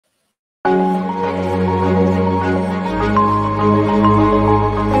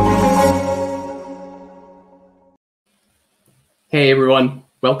Hey everyone,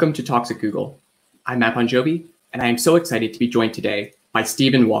 welcome to Talks at Google. I'm Matt Bonjovi, and I am so excited to be joined today by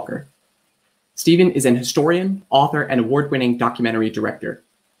Stephen Walker. Stephen is an historian, author, and award-winning documentary director.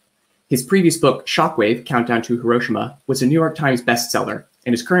 His previous book, Shockwave: Countdown to Hiroshima, was a New York Times bestseller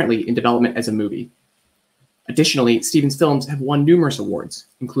and is currently in development as a movie. Additionally, Stephen's films have won numerous awards,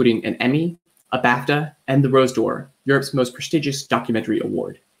 including an Emmy, a BAFTA, and the Rose d'Or, Europe's most prestigious documentary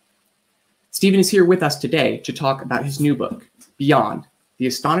award. Stephen is here with us today to talk about his new book, Beyond: The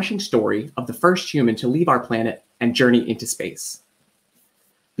Astonishing Story of the First Human to Leave Our Planet and Journey into Space.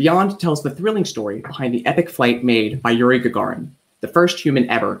 Beyond tells the thrilling story behind the epic flight made by Yuri Gagarin, the first human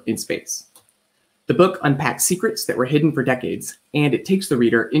ever in space. The book unpacks secrets that were hidden for decades, and it takes the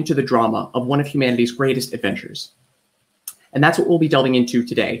reader into the drama of one of humanity's greatest adventures. And that's what we'll be delving into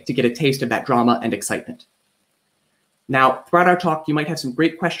today to get a taste of that drama and excitement. Now, throughout our talk, you might have some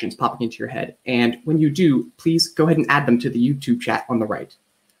great questions popping into your head, and when you do, please go ahead and add them to the YouTube chat on the right.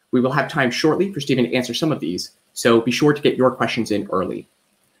 We will have time shortly for Stephen to answer some of these, so be sure to get your questions in early.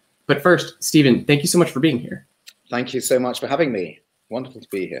 But first, Stephen, thank you so much for being here. Thank you so much for having me. Wonderful to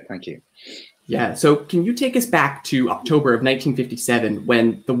be here. Thank you. Yeah, so can you take us back to October of 1957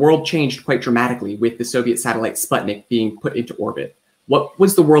 when the world changed quite dramatically with the Soviet satellite Sputnik being put into orbit? What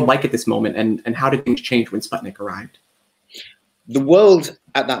was the world like at this moment, and how did things change when Sputnik arrived? The world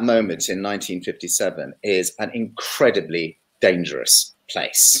at that moment in 1957 is an incredibly dangerous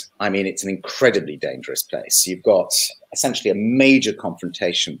place. I mean, it's an incredibly dangerous place. You've got essentially a major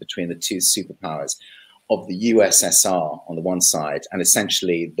confrontation between the two superpowers of the USSR on the one side and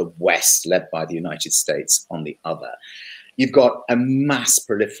essentially the West led by the United States on the other. You've got a mass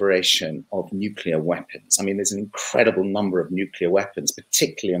proliferation of nuclear weapons. I mean, there's an incredible number of nuclear weapons,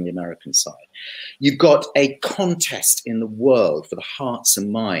 particularly on the American side. You've got a contest in the world for the hearts and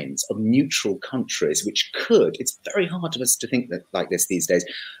minds of neutral countries, which could, it's very hard for us to think that like this these days,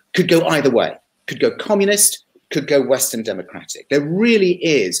 could go either way, could go communist, could go Western democratic. There really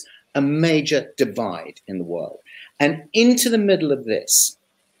is a major divide in the world. And into the middle of this,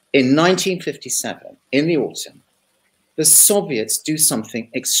 in 1957, in the autumn, the Soviets do something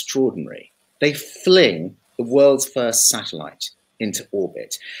extraordinary. They fling the world's first satellite into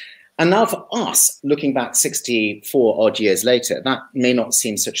orbit. And now for us, looking back 64 odd years later, that may not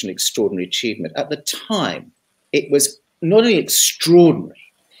seem such an extraordinary achievement. At the time, it was not only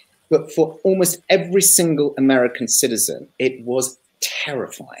extraordinary, but for almost every single American citizen, it was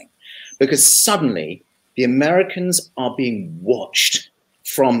terrifying. Because suddenly, the Americans are being watched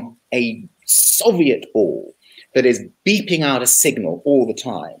from a Soviet ball that is beeping out a signal all the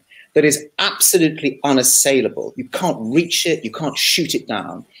time, that is absolutely unassailable. You can't reach it, you can't shoot it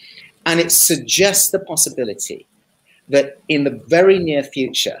down. And it suggests the possibility that in the very near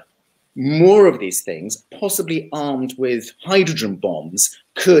future, more of these things, possibly armed with hydrogen bombs,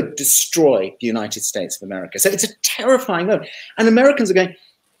 could destroy the United States of America. So it's a terrifying moment. And Americans are going,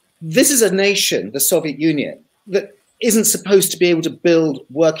 this is a nation, the Soviet Union, that isn't supposed to be able to build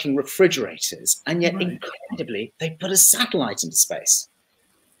working refrigerators. And yet, incredibly, they put a satellite into space.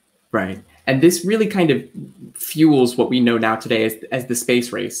 Right. And this really kind of fuels what we know now today as the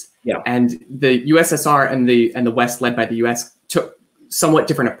space race. Yeah. And the USSR and the West, led by the US, took somewhat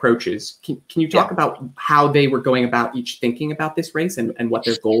different approaches. Can you talk about how they were going about each thinking about this race and what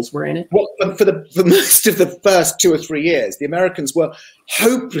their goals were in it? Well, for most of the first 2 or 3 years, the Americans were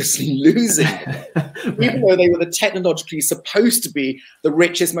hopelessly losing, even though they were the technologically supposed to be the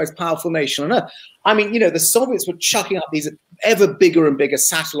richest, most powerful nation on Earth. I mean, you know, the Soviets were chucking up these ever bigger and bigger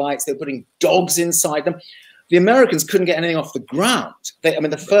satellites. They were putting dogs inside them. The Americans couldn't get anything off the ground. I mean,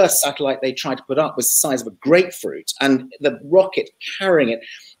 the first satellite they tried to put up was the size of a grapefruit, and the rocket carrying it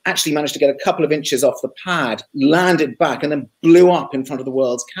actually managed to get a couple of inches off the pad, landed back, and then blew up in front of the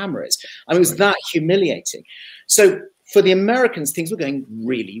world's cameras. I mean, it was that humiliating. So for the Americans, things were going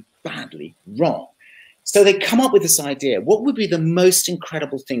really badly wrong. So they come up with this idea: what would be the most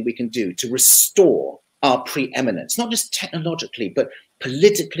incredible thing we can do to restore our preeminence, not just technologically, but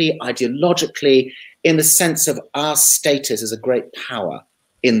politically, ideologically, in the sense of our status as a great power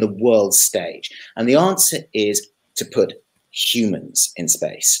in the world stage? And the answer is to put humans in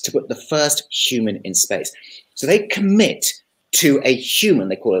space, to put the first human in space. So they commit to a human,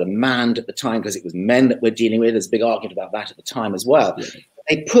 they call it a manned at the time because it was men that we're dealing with. There's a big argument about that at the time as well. Yeah.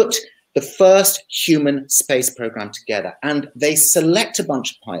 They put the first human space program together, and they select a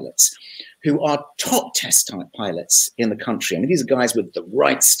bunch of pilots who are top test type pilots in the country. I mean, these are guys with the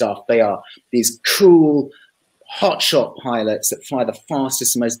right stuff. They are these cool, hotshot pilots that fly the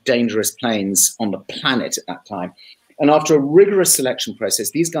fastest and most dangerous planes on the planet at that time. And after a rigorous selection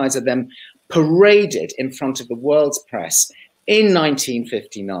process, these guys are then paraded in front of the world's press in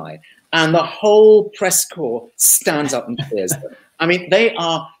 1959, and the whole press corps stands up and cheers them. I mean, they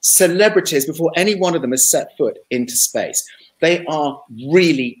are celebrities before any one of them has set foot into space. They are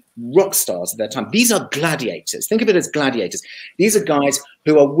really rock stars of their time. These are gladiators. Think of it as gladiators. These are guys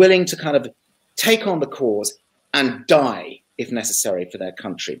who are willing to kind of take on the cause and die if necessary for their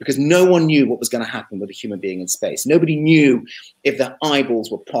country, because no one knew what was going to happen with a human being in space. Nobody knew if their eyeballs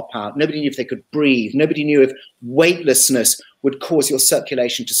would pop out. Nobody knew if they could breathe. Nobody knew if weightlessness would cause your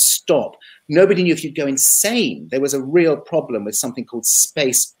circulation to stop. Nobody knew if you'd go insane. There was a real problem with something called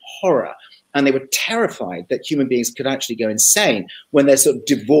space horror. And they were terrified that human beings could actually go insane when they're sort of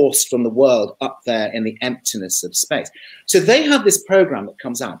divorced from the world up there in the emptiness of space. So they have this program that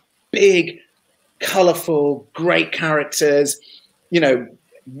comes out, big, colorful, great characters, you know,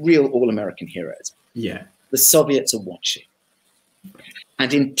 real all-American heroes. Yeah. The Soviets are watching.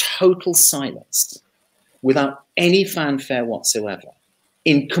 And in total silence, without any fanfare whatsoever,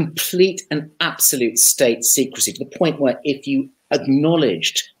 in complete and absolute state secrecy, to the point where if you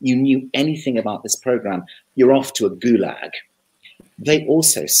acknowledged you knew anything about this program, you're off to a gulag. They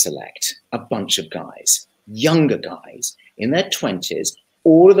also select a bunch of guys, younger guys in their 20s.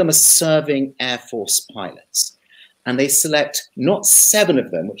 All of them are serving Air Force pilots. And they select not 7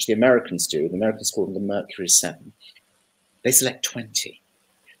 of them, which the Americans do. The Americans call them the Mercury 7. They select 20.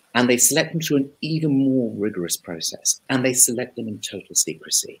 And they select them through an even more rigorous process. And they select them in total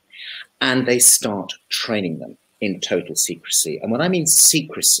secrecy. And they start training them in total secrecy. And when I mean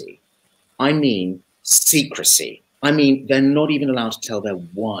secrecy, I mean secrecy. I mean, they're not even allowed to tell their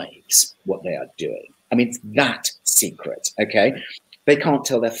wives what they are doing. I mean, it's that secret, okay? They can't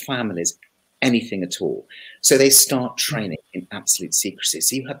tell their families anything at all. So they start training in absolute secrecy.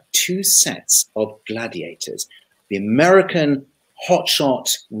 So you have 2 sets of gladiators, the American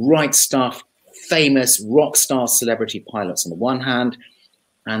hotshot, right stuff, famous rock star celebrity pilots on the one hand,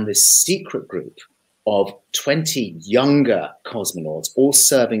 and this secret group of 20 younger cosmonauts, all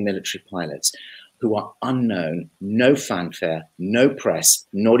serving military pilots, who are unknown, no fanfare, no press,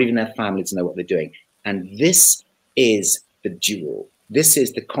 not even their families know what they're doing. And this is the duel. This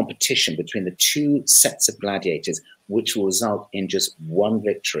is the competition between the 2 sets of gladiators, which will result in just one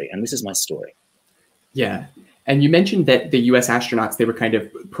victory. And this is my story. Yeah. And you mentioned that the US astronauts, they were kind of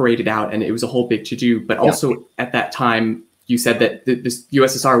paraded out and it was a whole big to-do, but also at that time, you said that the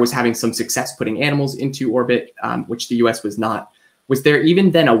USSR was having some success putting animals into orbit, which the US was not. Was there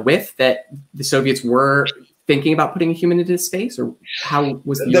even then a whiff that the Soviets were thinking about putting a human into space, or how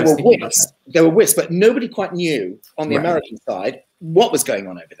was the US thinking about that? There were whiffs, but nobody quite knew on the American side what was going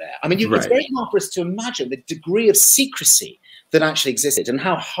on over there. I mean, it's very hard for us to imagine the degree of secrecy that actually existed and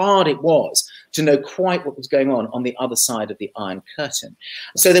how hard it was to know quite what was going on the other side of the Iron Curtain.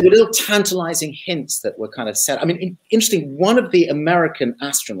 So there were little tantalizing hints that were kind of said. I mean, interesting, one of the American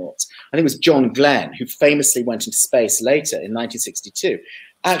astronauts, I think it was John Glenn, who famously went into space later in 1962,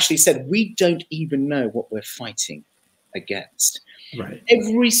 actually said, we don't even know what we're fighting against. Right.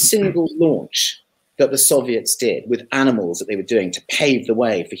 Every single launch that the Soviets did with animals that they were doing to pave the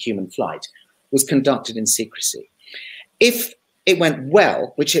way for human flight was conducted in secrecy. If it went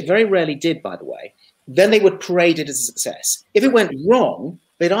well, which it very rarely did, by the way, then they would parade it as a success. If it went wrong,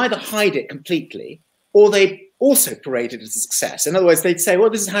 they'd either hide it completely or they'd also parade it as a success. In other words, they'd say, well,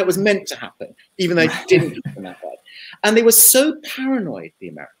 this is how it was meant to happen, even though it didn't happen that way. And they were so paranoid, the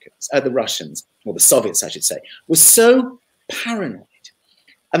Americans, the Russians, or the Soviets, I should say, were so paranoid.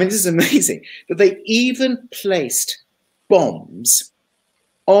 I mean, this is amazing, that they even placed bombs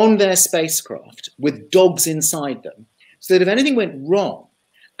on their spacecraft with dogs inside them, so that if anything went wrong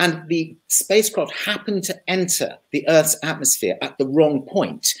and the spacecraft happened to enter the Earth's atmosphere at the wrong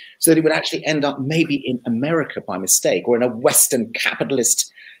point, so that it would actually end up maybe in America by mistake or in a Western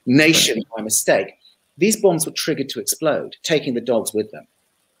capitalist nation by mistake, these bombs were triggered to explode, taking the dogs with them.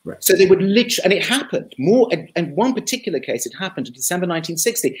 Right. So they would literally, and it happened more, and one particular case, it happened in December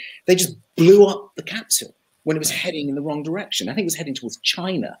 1960, they just blew up the capsule when it was heading in the wrong direction. I think it was heading towards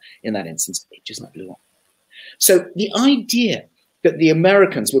China in that instance. It just blew up. So the idea that the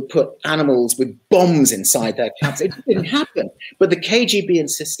Americans would put animals with bombs inside their capsule, it didn't happen. But the KGB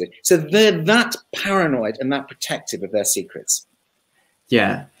insisted. So they're that paranoid and that protective of their secrets.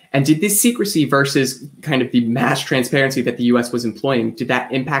 Yeah. And did this secrecy versus kind of the mass transparency that the US was employing, did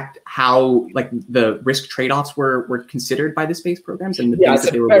that impact how like the risk trade-offs were considered by the space programs? And the things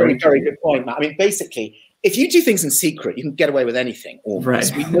that they were very, very good point, Matt. I mean, basically, if you do things in secret, you can get away with anything.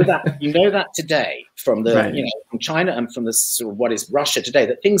 Almost. Right. We know that. You know that today from the from China and from the sort of what is Russia today.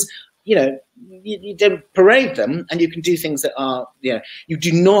 That things, you don't parade them, and you can do things that are you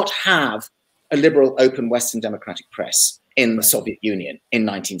do not have a liberal, open Western democratic press in the Soviet Union in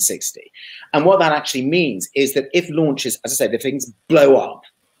 1960. And what that actually means is that if launches, as I say, the things blow up,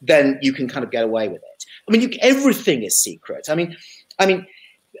 then you can kind of get away with it. I mean, everything is secret. I mean,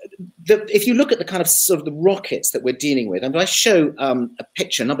 if you look at the kind of sort of the rockets that we're dealing with, and I show a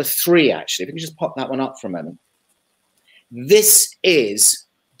picture, number 3, actually, if you can just pop that one up for a moment. This is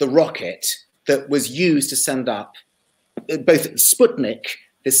the rocket that was used to send up both Sputnik,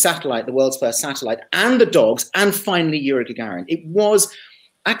 the satellite, the world's first satellite, and the dogs, and finally Yuri Gagarin. It was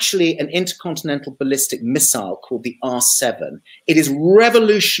actually an intercontinental ballistic missile called the R-7. It is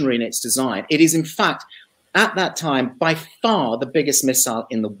revolutionary in its design. It is, in fact, at that time, by far the biggest missile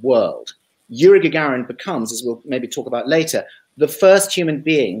in the world. Yuri Gagarin becomes, as we'll maybe talk about later, the first human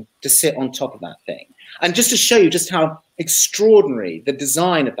being to sit on top of that thing. And just to show you just how extraordinary the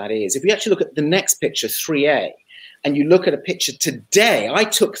design of that is, if we actually look at the next picture, 3A, and you look at a picture today, I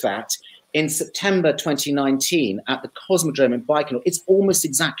took that in September 2019 at the Cosmodrome in Baikonur. It's almost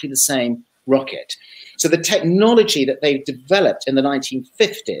exactly the same rocket. So the technology that they developed in the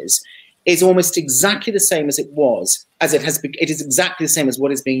 1950s is almost exactly the same as it was, as it has. It is exactly the same as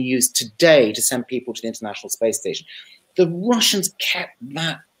what is being used today to send people to the International Space Station. The Russians kept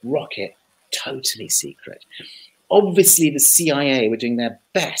that rocket totally secret. Obviously, the CIA were doing their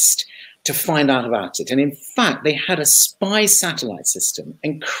best to find out about it. And in fact, they had a spy satellite system,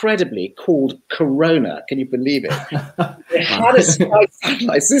 incredibly, called Corona. Can you believe it? They had a spy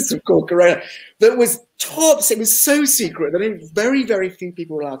satellite system called Corona that was tops. It was so secret that very, very few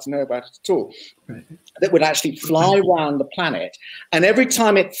people were allowed to know about it at all. Right. That would actually fly around the planet. And every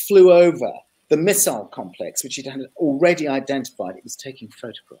time it flew over the missile complex, which it had already identified, it was taking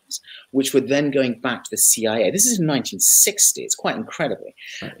photographs, which were then going back to the CIA. This is in 1960. It's quite incredible.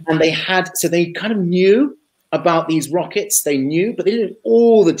 Right. And so they kind of knew about these rockets. They knew, but they didn't know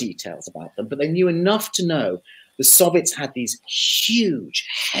all the details about them, but they knew enough to know the Soviets had these huge,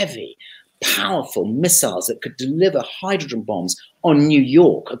 heavy, powerful missiles that could deliver hydrogen bombs on New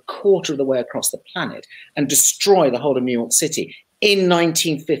York, a quarter of the way across the planet, and destroy the whole of New York City in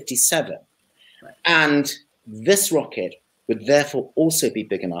 1957. And this rocket would therefore also be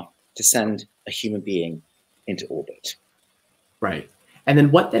big enough to send a human being into orbit. Right. And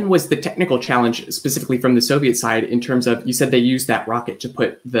then what then was the technical challenge specifically from the Soviet side in terms of, you said they used that rocket to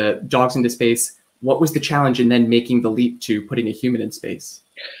put the dogs into space. What was the challenge in then making the leap to putting a human in space?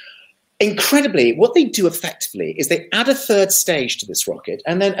 Incredibly, what they do effectively is they add a third stage to this rocket,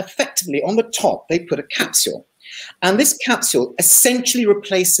 and then effectively on the top, they put a capsule. And this capsule essentially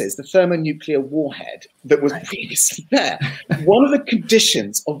replaces the thermonuclear warhead that was previously there. One of the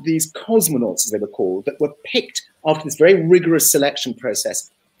conditions of these cosmonauts, as they were called, that were picked after this very rigorous selection process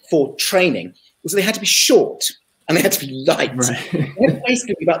for training, was they had to be short and they had to be light. Right. They're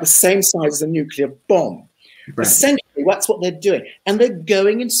basically about the same size as a nuclear bomb. Right. Essentially, that's what they're doing. And they're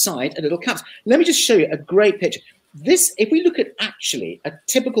going inside a little capsule. Let me just show you a great picture. This, if we look at actually a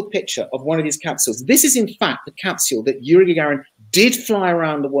typical picture of one of these capsules, this is in fact the capsule that Yuri Gagarin did fly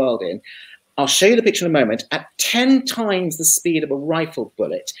around the world in. I'll show you the picture in a moment. At 10 times the speed of a rifle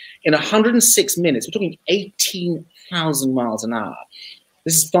bullet in 106 minutes, we're talking 18,000 miles an hour.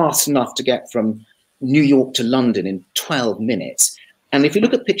 This is fast enough to get from New York to London in 12 minutes. And if you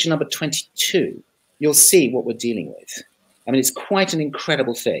look at picture number 22, you'll see what we're dealing with. I mean, it's quite an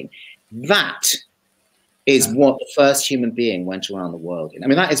incredible thing. That is what the first human being went around the world in. I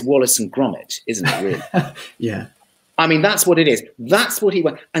mean, that is Wallace and Gromit, isn't it, really? Yeah. I mean, that's what it is. That's what he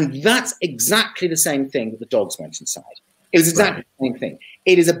went. And that's exactly the same thing that the dogs went inside. It was exactly the same thing.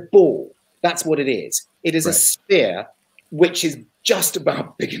 It is a ball. That's what it is. It is a sphere which is just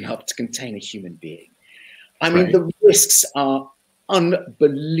about big enough to contain a human being. I mean, the risks are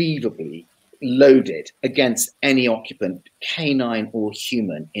unbelievably loaded against any occupant, canine or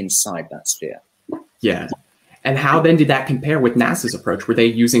human, inside that sphere. Yeah. And how then did that compare with NASA's approach? Were they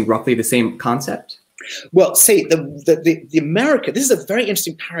using roughly the same concept? Well, see, the America, this is a very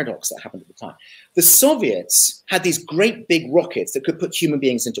interesting paradox that happened at the time. The Soviets had these great big rockets that could put human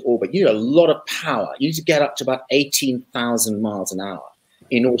beings into orbit. You need a lot of power. You need to get up to about 18,000 miles an hour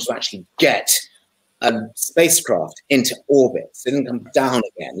in order to actually get a spacecraft into orbit. So it didn't come down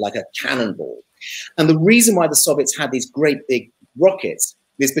again like a cannonball. And the reason why the Soviets had these great big rockets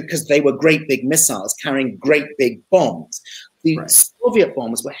is because they were great big missiles carrying great big bombs. The Soviet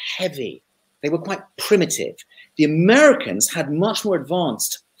bombs were heavy. They were quite primitive. The Americans had much more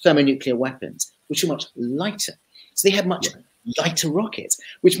advanced thermonuclear weapons, which were much lighter. So they had much lighter rockets,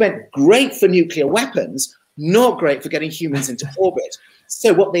 which meant great for nuclear weapons, not great for getting humans into orbit.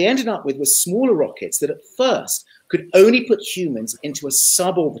 So what they ended up with was smaller rockets that at first could only put humans into a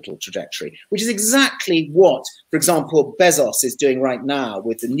suborbital trajectory, which is exactly what, for example, Bezos is doing right now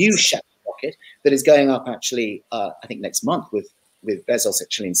with the new Shepard rocket that is going up actually, I think next month with Bezos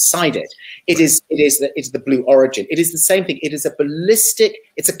actually inside it. It's the Blue Origin. It is the same thing. It is a ballistic,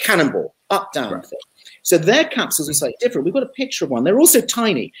 it's a cannonball, up, down thing. So their capsules are slightly different. We've got a picture of one. They're also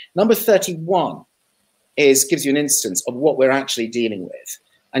tiny. Number 31 gives you an instance of what we're actually dealing with.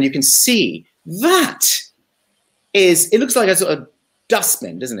 And you can see that it looks like a sort of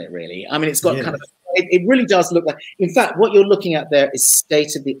dustbin, doesn't it, really? I mean, it's got kind of, it really does look like, in fact, what you're looking at there is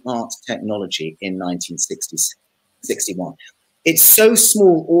state-of-the-art technology in 1961. It's so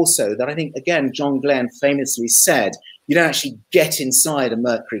small also that I think, again, John Glenn famously said, you don't actually get inside a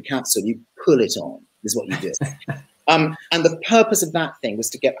Mercury capsule, you pull it on, is what you do. And the purpose of that thing was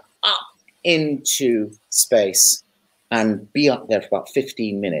to get up into space and be up there for about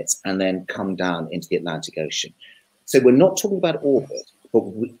 15 minutes and then come down into the Atlantic Ocean. So we're not talking about orbit, but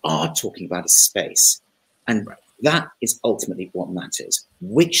we are talking about a space. And that is ultimately what matters.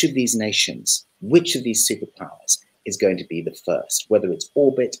 Which of these nations, which of these superpowers is going to be the first, whether it's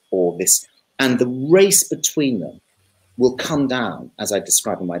orbit or this, and the race between them will come down, as I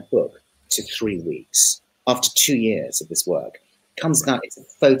describe in my book, to 3 weeks. After 2 years of this work, comes down, it's a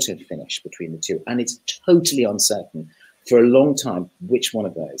photo finish between the two, and it's totally uncertain for a long time which one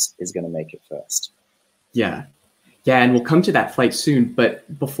of those is going to make it first. Yeah, and we'll come to that flight soon,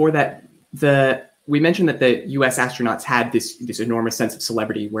 but before that, we mentioned that the US astronauts had this enormous sense of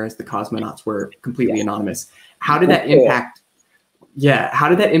celebrity, whereas the cosmonauts were completely anonymous. How did that impact? Yeah, how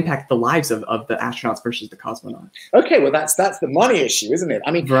did that impact the lives of the astronauts versus the cosmonauts? Okay, well, that's the money issue, isn't it?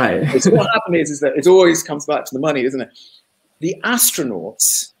 I mean, right. So what happened is that it always comes back to the money, isn't it? The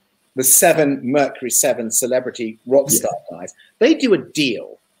astronauts, the Mercury 7 celebrity rock star guys, they do a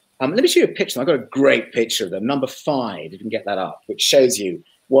deal. Let me show you a picture. I've got a great picture of them, number 5, if you can get that up, which shows you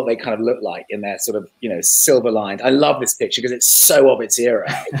what they kind of look like in their sort of, silver lined. I love this picture because it's so of its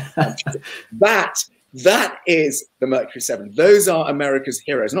era. That is the Mercury 7. Those are America's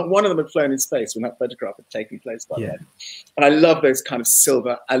heroes. Not one of them had flown in space when that photograph had taken place by then. And I love those kind of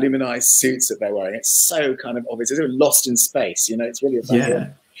silver aluminized suits that they're wearing. It's so kind of obvious. They're lost in space. It's really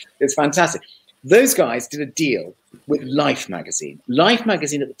it's fantastic. Those guys did a deal with Life magazine. Life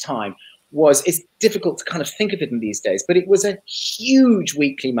magazine at the time it's difficult to kind of think of it in these days, but it was a huge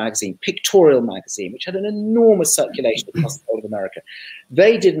weekly magazine, pictorial magazine, which had an enormous circulation across the whole of America.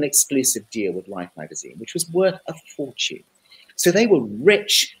 They did an exclusive deal with Life magazine, which was worth a fortune. So they were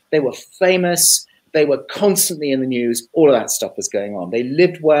rich, they were famous, they were constantly in the news, all of that stuff was going on. They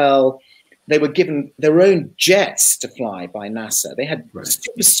lived well. They were given their own jets to fly by NASA. They had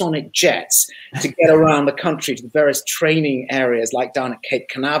supersonic jets to get around the country to the various training areas, like down at Cape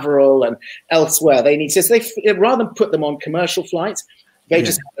Canaveral and elsewhere. Rather than put them on commercial flights, they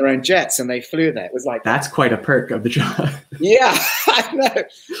just had their own jets and they flew there. It was like that's quite a perk of the job. Yeah, I know.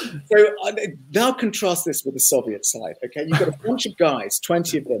 So now contrast this with the Soviet side. Okay, you've got a bunch of guys,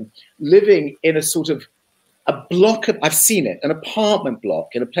 20 of them, living in a sort of a block of, I've seen it, an apartment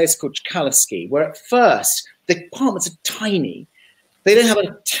block in a place called Chkalovsky, where at first the apartments are tiny. They don't have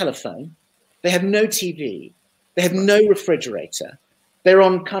a telephone. They have no TV. They have no refrigerator. They're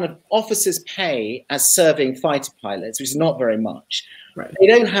on kind of officers' pay as serving fighter pilots, which is not very much. Right. They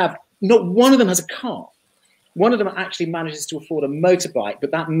don't have, not one of them has a car. One of them actually manages to afford a motorbike, but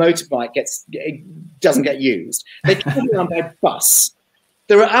that motorbike doesn't get used. They travel around by bus.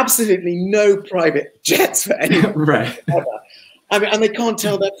 There are absolutely no private jets for anyone. Right. I mean, and they can't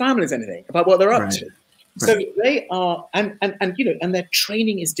tell their families anything about what they're up to. So they are, and their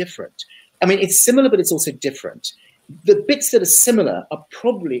training is different. I mean, it's similar, but it's also different. The bits that are similar are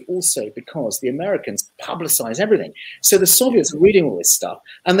probably also because the Americans publicize everything. So the Soviets are reading all this stuff,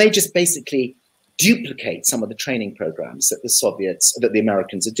 and they just basically duplicate some of the training programs that the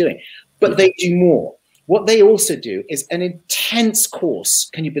Americans are doing. But they do more. What they also do is an intense course,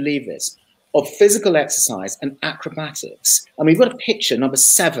 can you believe this, of physical exercise and acrobatics. And we've got a picture, number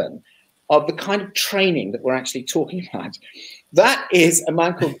 7, of the kind of training that we're actually talking about. That is a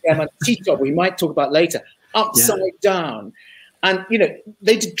man called German Titov, we might talk about later, upside down. And,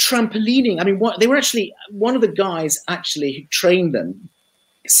 they did trampolining. I mean, they were actually, one of the guys actually who trained them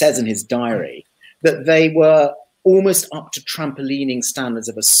says in his diary that they were almost up to trampolining standards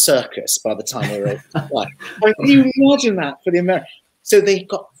of a circus by the time they were able to fly. I mean, can you imagine that for the Americans? So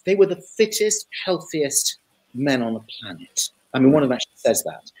they were the fittest, healthiest men on the planet. I mean, one of them actually says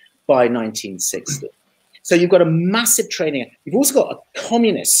that by 1960. So you've got a massive training. You've also got a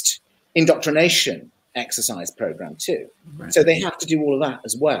communist indoctrination exercise program too. Right. So they have to do all of that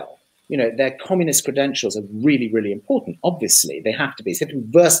as well. you know, their communist credentials are really, really important. Obviously, they have to be. So they have to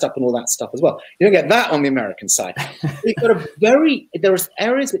be versed up in all that stuff as well. You don't get that on the American side. We've got there are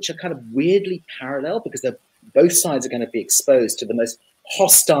areas which are kind of weirdly parallel because both sides are going to be exposed to the most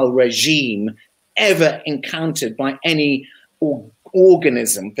hostile regime ever encountered by any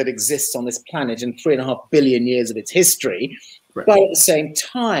organism that exists on this planet in 3.5 billion years of its history. Right. But at the same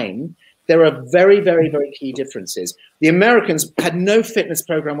time, there are very, very, very key differences. The Americans had no fitness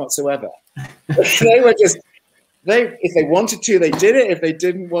program whatsoever. They were just, if they wanted to, they did it. If they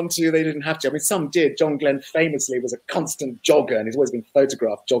didn't want to, they didn't have to. I mean, some did. John Glenn famously was a constant jogger, and he's always been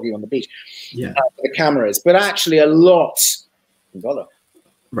photographed jogging on the beach for the cameras. But actually, a lot.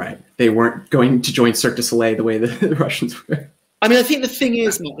 Right. They weren't going to join Cirque du Soleil the way the Russians were. I mean, I think the thing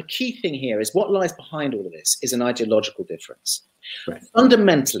is, Matt, the key thing here is what lies behind all of this is an ideological difference. Right.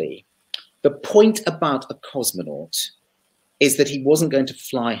 Fundamentally, the point about a cosmonaut is that he wasn't going to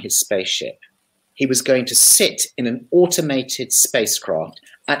fly his spaceship. He was going to sit in an automated spacecraft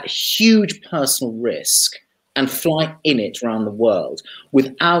at huge personal risk and fly in it around the world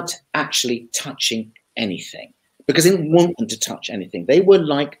without actually touching anything, because they didn't want them to touch anything. They were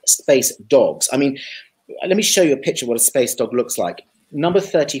like space dogs. I mean, let me show you a picture of what a space dog looks like. Number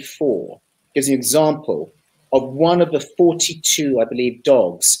 34 gives you an example of one of the 42, I believe,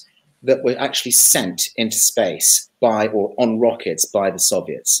 dogs that were actually sent into space or on rockets by the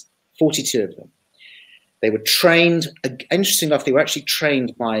Soviets. 42 of them. They were trained, interesting enough, they were actually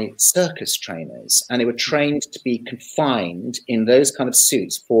trained by circus trainers, and they were trained to be confined in those kind of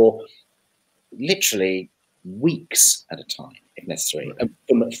suits for literally weeks at a time, if necessary,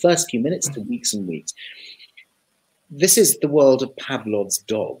 from the first few minutes to weeks and weeks. This is the world of Pavlov's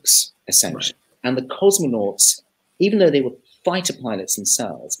dogs, essentially. Right. And the cosmonauts, even though they were fighter pilots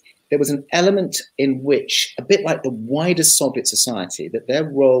themselves, there was an element in which, a bit like the wider Soviet society, that their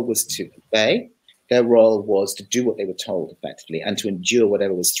role was to obey, their role was to do what they were told effectively and to endure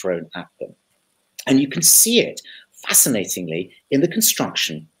whatever was thrown at them. And you can see it, fascinatingly, in the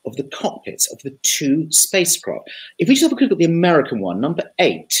construction of the cockpits of the two spacecraft. If we just have a look at the American one, number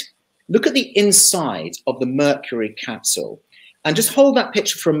 8, look at the inside of the Mercury capsule. And just hold that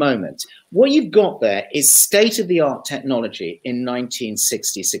picture for a moment. What you've got there is state-of-the-art technology in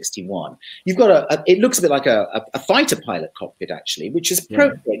 1960-61. You've got it looks a bit like a fighter pilot cockpit, actually, which is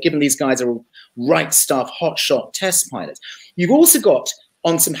appropriate, given these guys are right stuff, hotshot test pilots. You've also got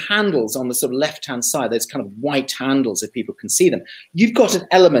on some handles on the sort of left-hand side, those kind of white handles, if people can see them, you've got an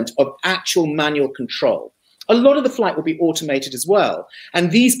element of actual manual control. A lot of the flight will be automated as well.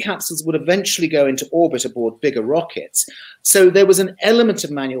 And these capsules would eventually go into orbit aboard bigger rockets. So there was an element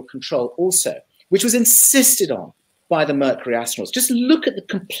of manual control also, which was insisted on by the Mercury astronauts. Just look at the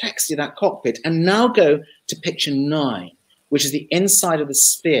complexity of that cockpit and now go to picture 9, which is the inside of the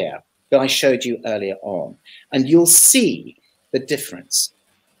sphere that I showed you earlier on. And you'll see the difference.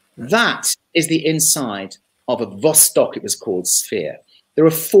 That is the inside of a Vostok, it was called, sphere. There are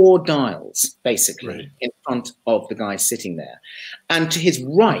 4 dials, basically, in front of the guy sitting there. And to his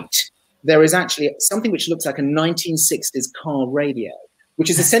right, there is actually something which looks like a 1960s car radio, which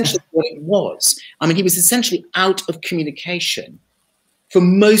is essentially what it was. I mean, he was essentially out of communication for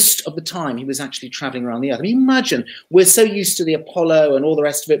most of the time he was actually traveling around the Earth. I mean, imagine, we're so used to the Apollo and all the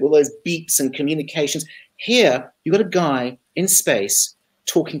rest of it, with all those beeps and communications. Here, you've got a guy in space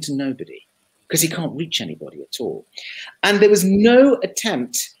talking to nobody, because he can't reach anybody at all. And there was no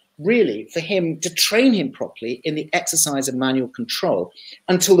attempt, really, for him to train him properly in the exercise of manual control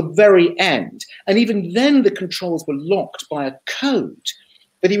until the very end. And even then, the controls were locked by a code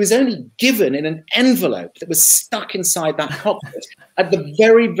that he was only given in an envelope that was stuck inside that cockpit at the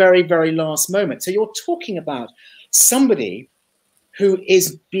very, very, very last moment. So you're talking about somebody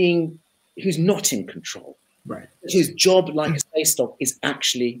who's not in control. Right. Whose job, like a space dog, is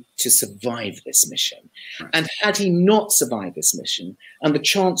actually to survive this mission. Right. And had he not survived this mission, and the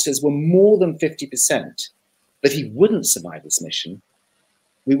chances were more than 50% that he wouldn't survive this mission,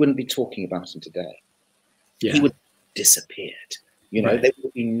 we wouldn't be talking about him today. Yeah. He would have disappeared. You know, there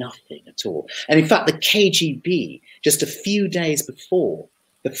would be nothing at all. And in fact, the KGB, just a few days before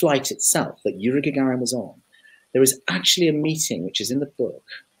the flight itself that Yuri Gagarin was on, there was actually a meeting, which is in the book,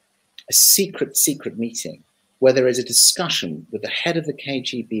 a secret meeting, where there is a discussion with the head of the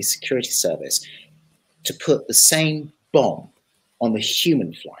KGB security service to put the same bomb on the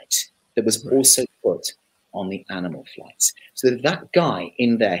human flight that was also put on the animal flights. So that guy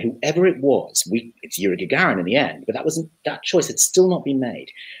in there, whoever it was, it's Yuri Gagarin in the end, but that choice had still not been made.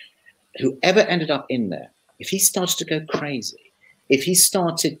 Whoever ended up in there, if he started to go crazy, if he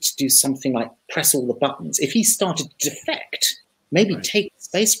started to do something like press all the buttons, if he started to defect, maybe take his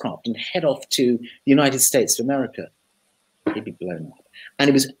spacecraft and head off to the United States of America, he'd be blown up. And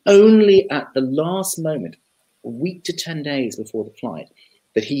it was only at the last moment, a week to 10 days before the flight,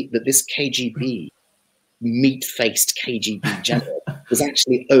 that this KGB, meat-faced KGB general was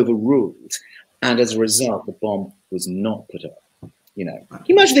actually overruled. And as a result, the bomb was not put up. You know, can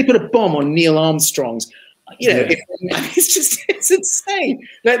you imagine they put a bomb on Neil Armstrong's, you know, it's insane.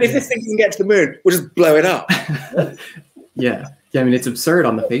 Like, if this thing can get to the moon, we'll just blow it up. Yeah. I mean, it's absurd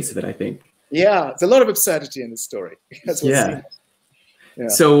on the face of it, I think. Yeah, there's a lot of absurdity in this story. Yeah.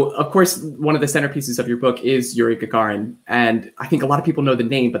 So, of course, one of the centerpieces of your book is Yuri Gagarin. And I think a lot of people know the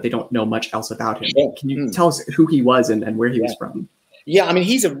name, but they don't know much else about him. Can you tell us who he was and where he was from? Yeah, I mean,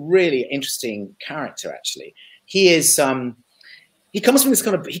 he's a really interesting character, actually. He is, he comes from this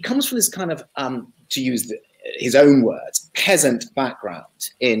kind of, to use his own words, peasant background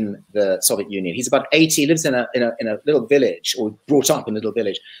in the Soviet Union. He's about 80, he lives in a little village, or brought up in a little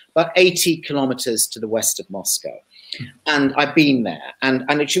village, about 80 kilometers to the west of Moscow. And I've been there, and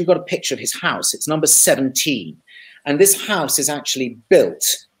actually we've got a picture of his house. It's number 17. And this house is actually built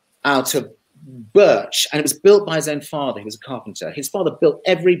out of birch, and it was built by his own father. He was a carpenter. His father built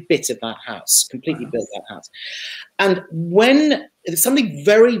every bit of that house, completely built that house. And when something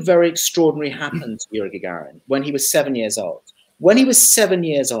very, very extraordinary happened to Yuri Gagarin when he was 7 years old. When he was 7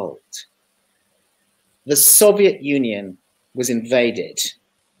 years old, the Soviet Union was invaded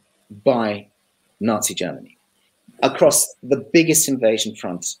by Nazi Germany across the biggest invasion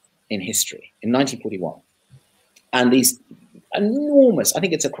front in history in 1941. And these enormous, I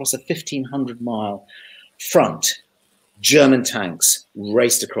think it's across a 1,500-mile front, German tanks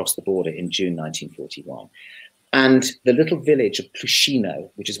raced across the border in June 1941. And the little village of Plushino,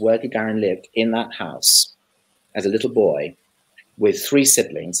 which is where Gagarin lived, in that house as a little boy with 3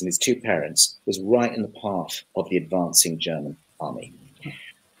 siblings and his 2 parents, was right in the path of the advancing German army.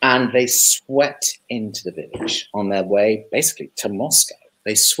 And they swept into the village on their way, basically, to Moscow.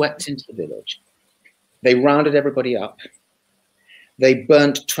 They swept into the village. They rounded everybody up. They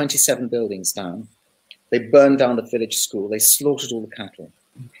burnt 27 buildings down. They burned down the village school. They slaughtered all the cattle.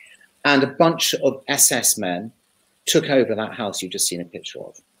 And a bunch of SS men took over that house you've just seen a picture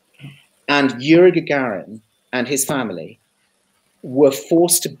of. And Yuri Gagarin and his family were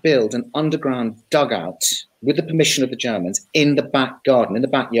forced to build an underground dugout with the permission of the Germans in the back garden, in the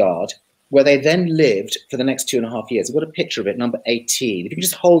backyard, where they then lived for the next 2.5 years. I've got a picture of it, number 18. If you can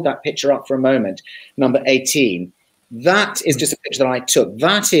just hold that picture up for a moment, number 18. That is just a picture that I took.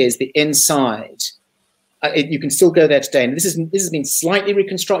 That is the inside. You can still go there today. And this has been slightly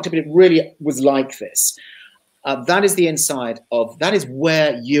reconstructed, but it really was like this. That is the inside of, that is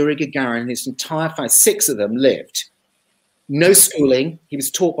where Yuri Gagarin and his entire family, 6 of them, lived. No schooling. He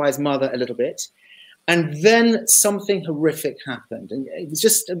was taught by his mother a little bit. And then something horrific happened. And it was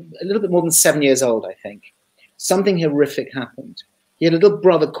just a little bit more than 7 years old, I think. Something horrific happened. He had a little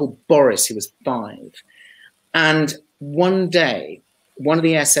brother called Boris, who was 5. And one day, one of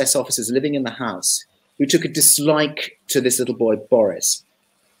the SS officers living in the house, who took a dislike to this little boy, Boris,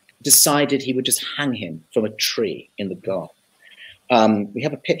 decided he would just hang him from a tree in the garden. We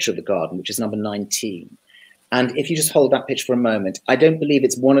have a picture of the garden, which is number 19. And if you just hold that picture for a moment, I don't believe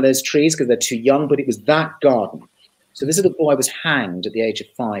it's one of those trees because they're too young, but it was that garden. So this little boy was hanged at the age of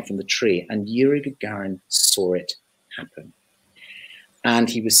 5 from the tree, and Yuri Gagarin saw it happen. And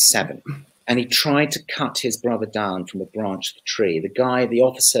he was 7. And he tried to cut his brother down from a branch of the tree. The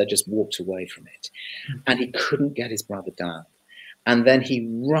officer just walked away from it. And he couldn't get his brother down. And then he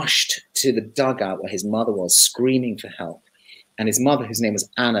rushed to the dugout where his mother was, screaming for help. And his mother, whose name was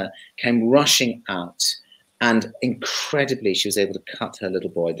Anna, came rushing out. And incredibly, she was able to cut her little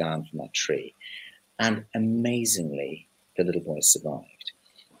boy down from that tree. And amazingly, the little boy survived.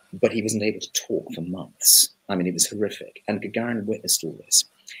 But he wasn't able to talk for months. I mean, it was horrific. And Gagarin witnessed all this.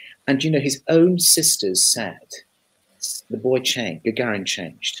 And, you know, his own sisters said, the boy changed, Gagarin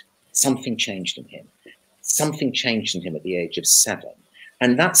changed. Something changed in him. Something changed in him at the age of 7.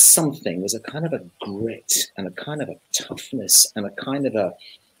 And that something was a kind of a grit and a kind of a toughness and a kind of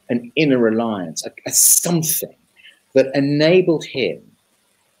an inner reliance, a something that enabled him,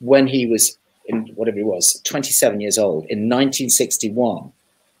 when he was, in whatever he was, 27 years old, in 1961,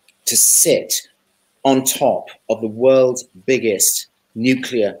 to sit on top of the world's biggest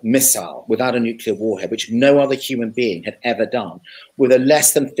nuclear missile without a nuclear warhead, which no other human being had ever done, with a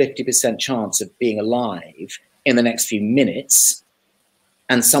less than 50% chance of being alive in the next few minutes.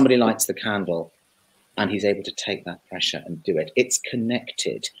 And somebody lights the candle and he's able to take that pressure and do it. It's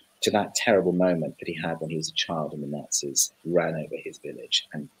connected to that terrible moment that he had when he was a child and the Nazis ran over his village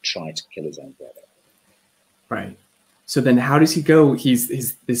and tried to kill his own brother. Right. So then how does he go? He's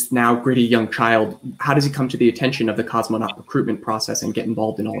this now gritty young child. How does he come to the attention of the cosmonaut recruitment process and get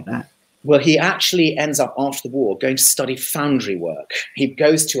involved in all of that? Well, he actually ends up after the war going to study foundry work. He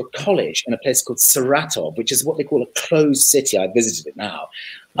goes to a college in a place called Saratov, which is what they call a closed city. I visited it now,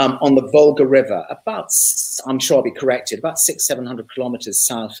 on the Volga River, about, I'm sure I'll be corrected, about 600-700 kilometers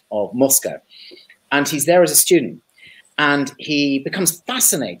south of Moscow. And he's there as a student. And he becomes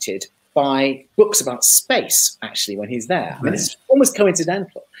fascinated by books about space, actually, when he's there. I mean, it's almost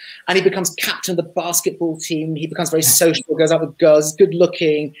coincidental. And he becomes captain of the basketball team. He becomes very social, goes out with girls, good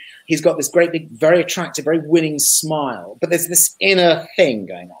looking. He's got this great big, very attractive, very winning smile. But there's this inner thing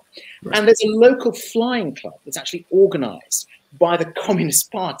going on. Right. And there's a local flying club that's actually organized by the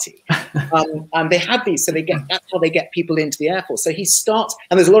Communist Party. And they have these, so that's how they get people into the Air Force. So he starts,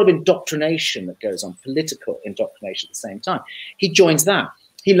 and there's a lot of indoctrination that goes on, political indoctrination at the same time. He joins that.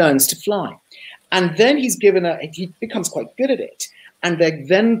 He learns to fly. And then he becomes quite good at it. And there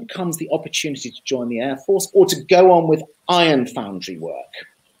then comes the opportunity to join the Air Force or to go on with iron foundry work.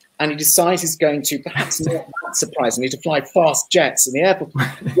 And he decides he's going to, perhaps not that surprisingly, to fly fast jets in the Air Force.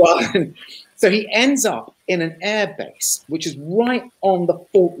 So he ends up in an air base, which is right on the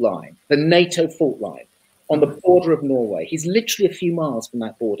fault line, the NATO fault line, on the border of Norway. He's literally a few miles from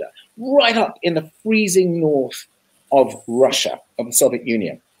that border, right up in the freezing north of Russia, of the Soviet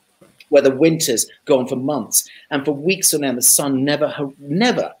Union, where the winters go on for months. And for weeks on end, the sun never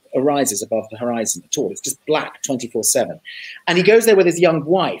arises above the horizon at all. It's just black 24/7. And he goes there with his young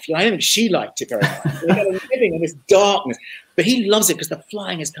wife. I don't think she liked it very much. They're kind of living in this darkness. But he loves it because the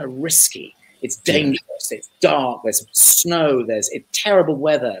flying is kind of risky. It's dangerous. It's dark. There's snow. There's terrible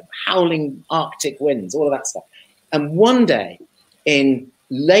weather, howling Arctic winds, all of that stuff. And one day in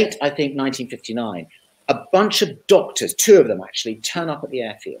late, I think, 1959, a bunch of doctors, two of them actually, turn up at the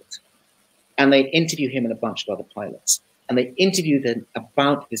airfield. And they interview him and a bunch of other pilots. And they interview them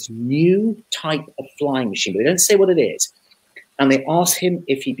about this new type of flying machine. But they don't say what it is. And they ask him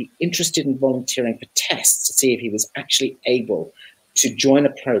if he'd be interested in volunteering for tests to see if he was actually able to join a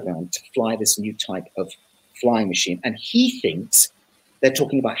program to fly this new type of flying machine. And he thinks they're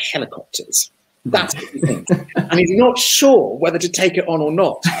talking about helicopters. That's what he thinks. And he's not sure whether to take it on or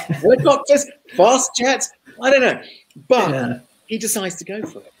not. Helicopters, fast jets, I don't know. But he decides to go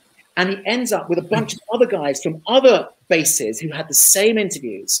for it. And he ends up with a bunch of other guys from other bases who had the same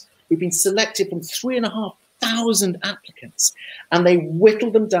interviews, who've been selected from 3,500 applicants. And they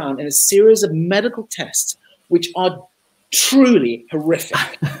whittle them down in a series of medical tests, which are truly horrific.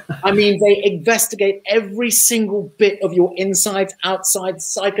 I mean, they investigate every single bit of your insides, outsides,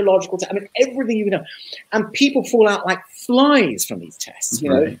 psychological, I mean, everything you know. And people fall out like flies from these tests, you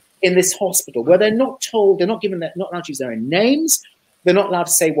know, in this hospital where they're not told, they're not given, not allowed to use their own names. They're not allowed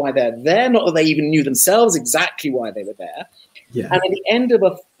to say why they're there, not that they even knew themselves exactly why they were there. Yeah. And at the end of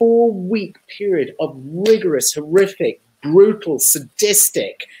a 4-week period of rigorous, horrific, brutal,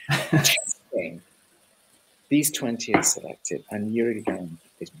 sadistic testing, these 20 are selected, and Yuri Gagarin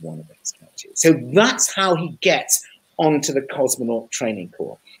is one of those 20. So that's how he gets onto the cosmonaut training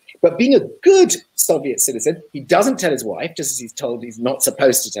corps. But being a good Soviet citizen, he doesn't tell his wife, just as he's told he's not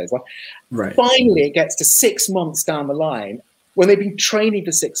supposed to tell his wife. Right. Finally, it gets to 6 months down the line, when they've been training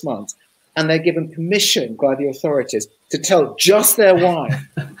for 6 months, and they're given permission by the authorities to tell just their wife.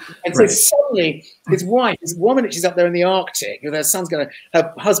 And so suddenly his wife, this woman that she's up there in the Arctic, her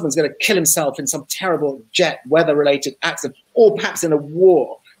husband's going to kill himself in some terrible jet weather-related accident, or perhaps in a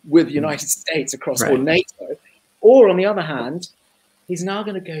war with the United States across or NATO. Or on the other hand, he's now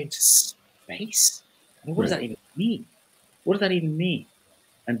going to go into space. I mean, what does that even mean? What does that even mean?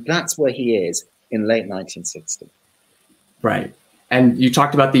 And that's where he is in late 1960. Right. And you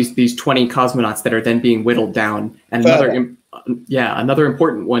talked about these 20 cosmonauts that are then being whittled down. And another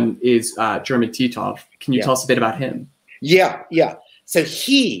important one is German Titov. Can you tell us a bit about him? Yeah. So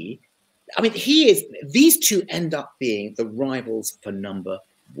these two end up being the rivals for number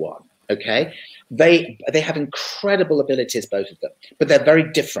one. Okay. They have incredible abilities, both of them, but they're very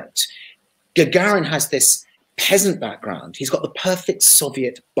different. Gagarin has this peasant background. He's got the perfect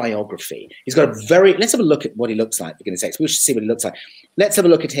Soviet biography. He's got let's have a look at what he looks like, beginning sex. We should see what he looks like. Let's have a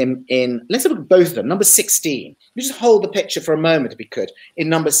look at him let's have a look at both of them. Number 16. You just hold the picture for a moment, if you could, in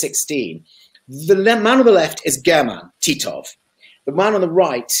number 16. The man on the left is German Titov. The man on the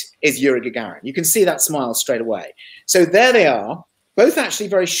right is Yuri Gagarin. You can see that smile straight away. So there they are, both actually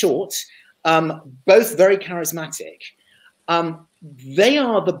very short, both very charismatic. They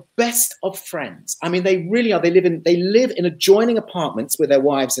are the best of friends. I mean, they really are. They live in adjoining apartments with their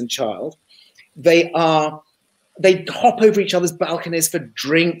wives and child. They are They hop over each other's balconies for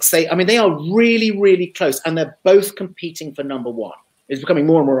drinks. I mean, they are really, really close, and they're both competing for number one. It's becoming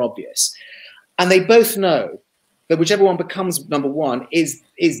more and more obvious. And they both know that whichever one becomes number one is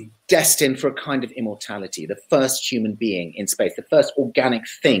destined for a kind of immortality, the first human being in space, the first organic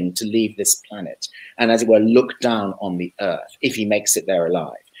thing to leave this planet, and as it were, look down on the Earth, if he makes it there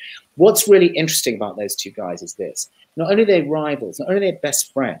alive. What's really interesting about those two guys is this. Not only are they rivals, not only are they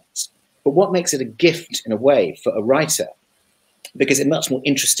best friends, but what makes it a gift, in a way, for a writer, because it's much more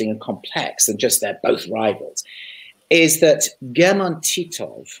interesting and complex than just they're both rivals, is that German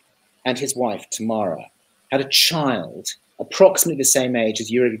Titov and his wife, Tamara, had a child approximately the same age as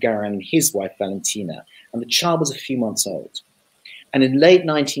Yuri Gagarin and his wife, Valentina, and the child was a few months old. And in late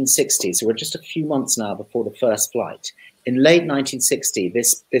 1960, so we're just a few months now before the first flight, in late 1960,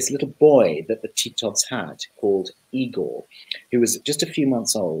 this little boy that the Titovs had, called Igor, who was just a few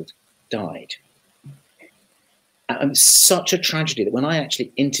months old, died. And such a tragedy that when I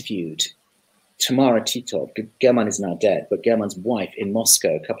actually interviewed Tamara Titov, German is now dead, but German's wife in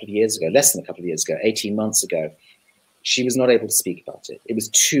Moscow a couple of years ago, less than a couple of years ago, 18 months ago, she was not able to speak about it. It was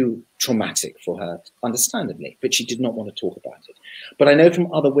too traumatic for her, understandably, but she did not want to talk about it. But I know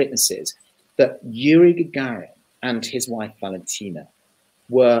from other witnesses that Yuri Gagarin and his wife Valentina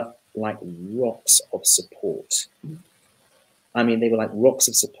were like rocks of support. I mean, they were like rocks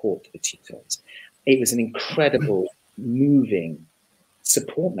of support for the Titovs. It was an incredible, moving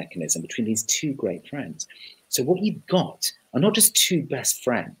support mechanism between these two great friends. So what you've got are not just two best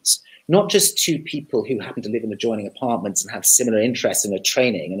friends, not just two people who happen to live in adjoining apartments and have similar interests in their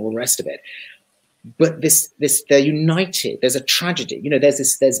training and all the rest of it, but they're united. There's a tragedy. You know, there's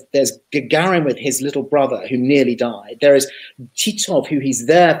Gagarin with his little brother who nearly died. There is Titov, who he's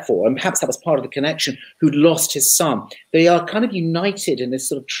there for, and perhaps that was part of the connection, who'd lost his son. They are kind of united in this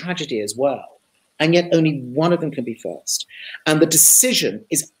sort of tragedy as well. And yet only one of them can be first. And the decision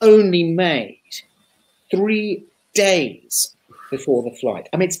is only made 3 days before the flight.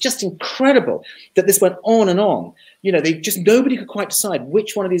 I mean, it's just incredible that this went on and on. You know, nobody could quite decide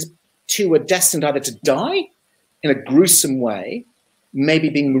which one of these two were destined either to die in a gruesome way, maybe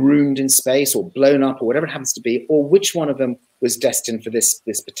being marooned in space or blown up or whatever it happens to be, or which one of them was destined for this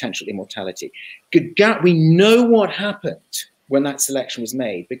potential immortality. We know what happened when that selection was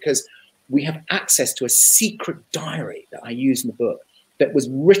made because we have access to a secret diary that I use in the book that was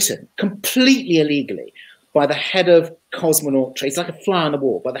written completely illegally by the head of cosmonaut training. It's like a fly on the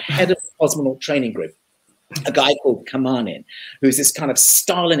wall, by the head of the cosmonaut training group, a guy called Kamanin, who's this kind of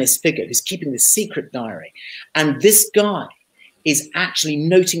Stalinist figure who's keeping this secret diary. And this guy is actually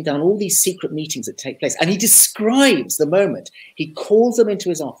noting down all these secret meetings that take place. And he describes the moment. He calls them into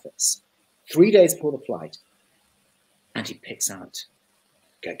his office 3 days before the flight, and he picks out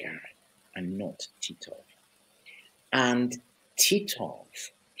Gagarin and not Titov. And Titov,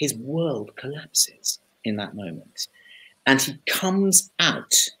 his world collapses in that moment. And he comes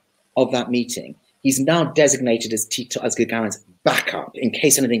out of that meeting. He's now designated as Gagarin's backup in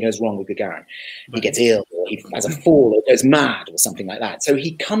case anything goes wrong with Gagarin. He gets ill, or he has a fall, or goes mad, or something like that. So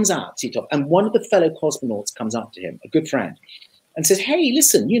he comes out, Titov, and one of the fellow cosmonauts comes up to him, a good friend, and says, hey,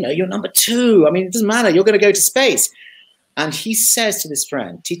 listen, you know, you're number 2. I mean, it doesn't matter. You're going to go to space. And he says to this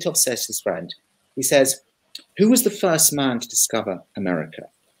friend, Titov says to his friend, he says, who was the first man to discover America?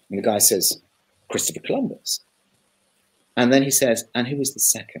 And the guy says, Christopher Columbus. And then he says, and who was the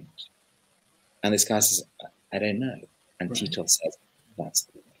second? And this guy says, I don't know. And right. Titov says, that's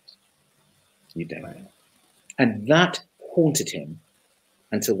the point. You don't know. And that haunted him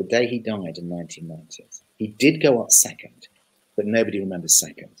until the day he died in 1990. He did go up second, but nobody remembers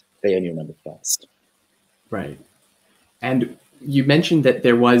second. They only remember first. Right. And you mentioned that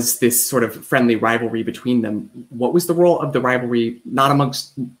there was this sort of friendly rivalry between them. What was the role of the rivalry, not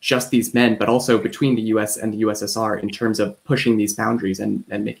amongst just these men, but also between the US and the USSR in terms of pushing these boundaries and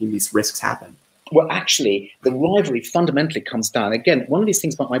making these risks happen? Well, actually, the rivalry fundamentally comes down. Again, one of these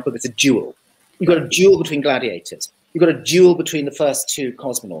things about my book is a duel. You've got a duel between gladiators. You've got a duel between the first 2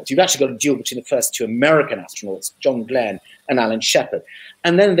 cosmonauts. You've actually got a duel between the first 2 American astronauts, John Glenn and Alan Shepard.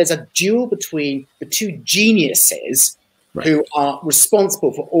 And then there's a duel between the 2 geniuses right. who are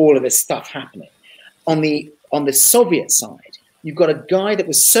responsible for all of this stuff happening. On the Soviet side, you've got a guy that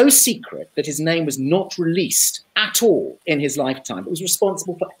was so secret that his name was not released at all in his lifetime. It was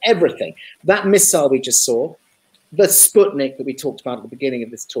responsible for everything. That missile we just saw, the Sputnik that we talked about at the beginning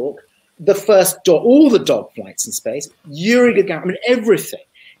of this talk, the first all the dog flights in space, Yuri Gagarin, I mean, everything.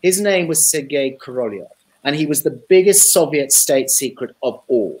 His name was Sergei Korolev, and he was the biggest Soviet state secret of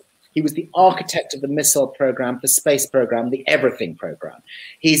all. He was the architect of the missile program, the space program, the everything program.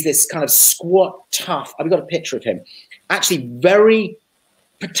 He's this kind of squat, tough, I've got a picture of him, actually very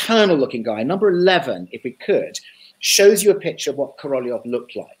paternal looking guy. Number 11, if we could, shows you a picture of what Korolev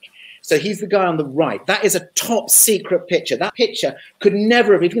looked like. So he's the guy on the right. That is a top secret picture. That picture could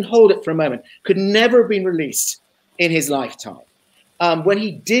never have, if you can hold it for a moment, could never have been released in his lifetime. When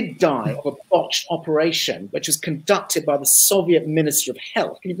he did die of a botched operation, which was conducted by the Soviet Minister of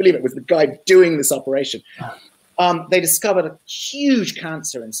Health, can you believe it? It was the guy doing this operation. They discovered a huge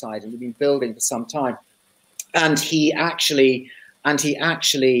cancer inside him. He'd been building for some time. And he actually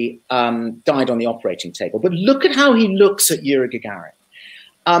died on the operating table. But look at how he looks at Yuri Gagarin.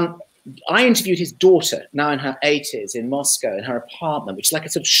 I interviewed his daughter, now in her 80s, in Moscow, in her apartment, which is like a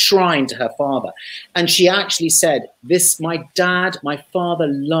sort of shrine to her father. And she actually said, my father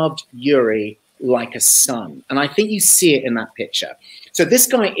loved Yuri like a son. And I think you see it in that picture. So this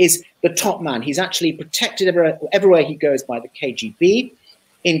guy is the top man. He's actually protected everywhere he goes by the KGB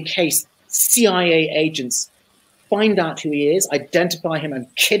in case CIA agents find out who he is, identify him and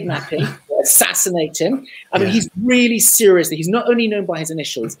kidnap him, or assassinate him. I mean, he's really seriously, he's not only known by his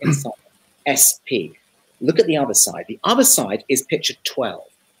initials inside SP. Look at the other side. The other side is picture 12.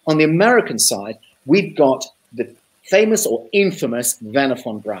 On the American side, we've got the famous or infamous Werner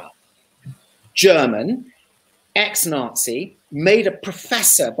von Braun. German, ex-Nazi, made a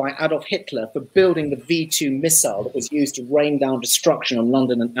professor by Adolf Hitler for building the V2 missile that was used to rain down destruction on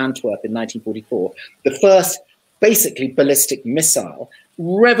London and Antwerp in 1944. The first basically ballistic missile,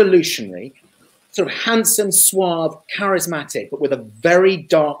 revolutionary, sort of handsome, suave, charismatic, but with a very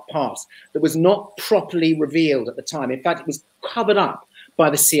dark past that was not properly revealed at the time. In fact, it was covered up by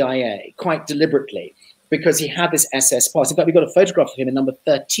the CIA quite deliberately because he had this SS past. In fact, we've got a photograph of him in number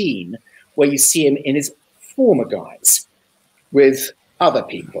 13 where you see him in his former guise with other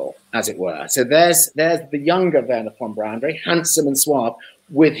people, as it were. So there's the younger Werner von Braun, very handsome and suave,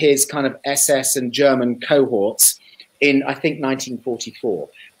 with his kind of SS and German cohorts in, I think, 1944.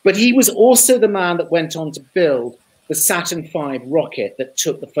 But he was also the man that went on to build the Saturn V rocket that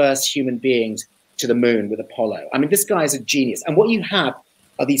took the first human beings to the moon with Apollo. I mean, this guy is a genius. And what you have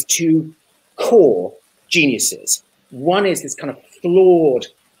are these two core geniuses. One is this kind of flawed,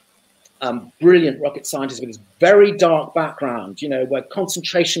 brilliant rocket scientist with his very dark background, you know, where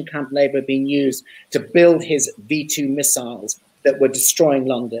concentration camp labor being used to build his V2 missiles that were destroying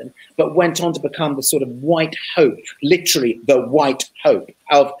London, but went on to become the sort of white hope, literally the white hope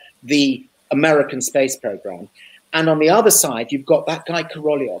of the American space program. And on the other side, you've got that guy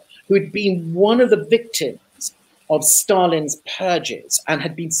Korolev, who had been one of the victims of Stalin's purges and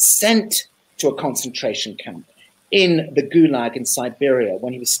had been sent to a concentration camp in the Gulag in Siberia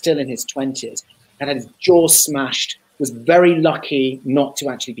when he was still in his 20s and had his jaw smashed, was very lucky not to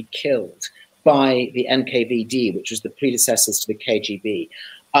actually be killed by the NKVD, which was the predecessors to the KGB.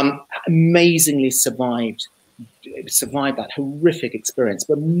 Amazingly survived that horrific experience,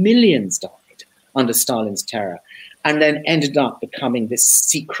 but millions died under Stalin's terror, and then ended up becoming this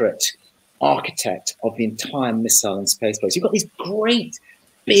secret architect of the entire missile and space program. You've got these great,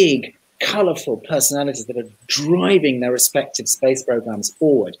 big, colorful personalities that are driving their respective space programs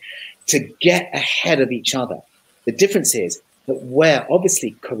forward to get ahead of each other. The difference is that where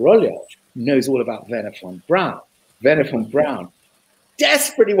obviously Korolev knows all about Werner von Braun, Werner von Braun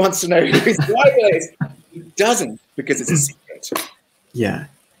desperately wants to know who his rival is. He doesn't, because it's a secret. Yeah,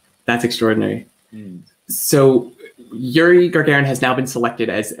 that's extraordinary. So Yuri Gagarin has now been selected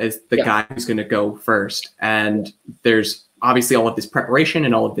as the guy who's going to go first. And there's obviously all of this preparation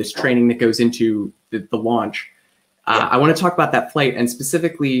and all of this training that goes into the launch. I want to talk about that flight, and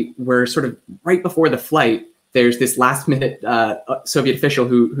specifically we're sort of right before the flight, there's this last minute Soviet official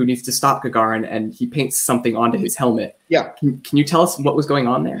who needs to stop Gagarin, and he paints something onto his helmet. Yeah. Can you tell us what was going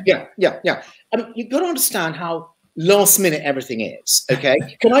on there? Yeah. You've got to understand how last minute everything is, okay?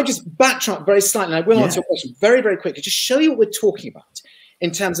 Can I just backtrack very slightly? And I will answer your question very, very quickly. Just show you what we're talking about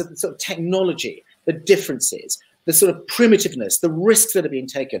in terms of the sort of technology, the differences, the sort of primitiveness, the risks that are being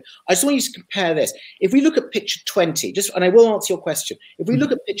taken. I just want you to compare this. If we look at picture 20, and I will answer your question. If we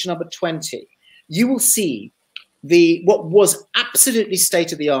look at picture number 20, you will see what was absolutely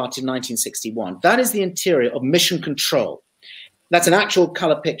state-of-the-art in 1961. That is the interior of Mission Control. That's an actual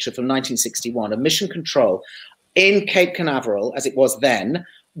color picture from 1961, of Mission Control in Cape Canaveral, as it was then,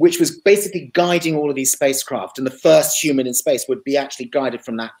 which was basically guiding all of these spacecraft, and the first human in space would be actually guided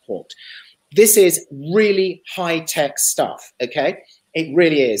from that port. This is really high-tech stuff, okay? It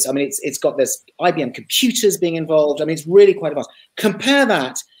really is. I mean, it's got this IBM computers being involved. I mean, it's really quite advanced. Compare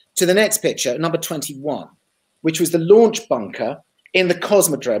that to the next picture, number 21, which was the launch bunker in the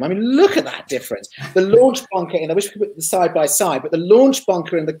Cosmodrome. I mean, look at that difference. The launch bunker, and I wish we could put them side by side, but the launch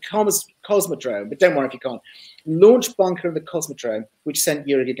bunker in the Cosmodrome, but don't worry if you can't, launch bunker in the Cosmodrome, which sent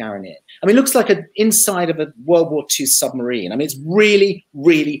Yuri Gagarin in. I mean, it looks like an inside of a World War II submarine. I mean, it's really,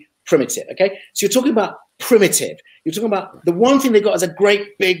 really primitive, okay? So you're talking about primitive. You're talking about the one thing they've got is a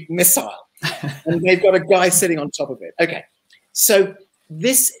great big missile, and they've got a guy sitting on top of it. Okay, so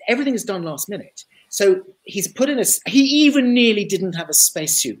everything is done last minute. So he's put in he even nearly didn't have a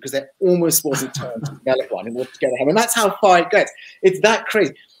spacesuit because there almost wasn't time to develop one in order to get him. And that's how far it gets. It's that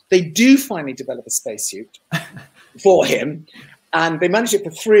crazy. They do finally develop a spacesuit for him, and they manage it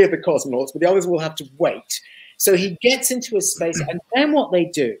for 3 of the cosmonauts, but the others will have to wait. So he gets into a space, and then what they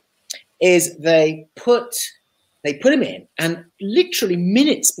do is they put him in, and literally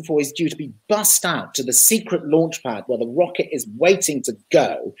minutes before he's due to be bussed out to the secret launch pad where the rocket is waiting to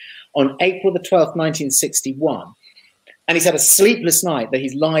go on April the 12th, 1961. And he's had a sleepless night that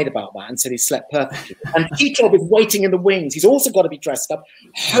he's lied about that and said he slept perfectly. And Petrov is waiting in the wings. He's also got to be dressed up,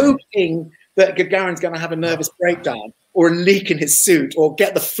 hoping that Gagarin's going to have a nervous breakdown or a leak in his suit or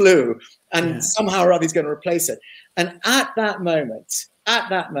get the flu, and somehow or other he's going to replace it. And at that moment,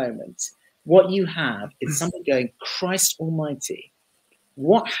 what you have is somebody going, Christ almighty,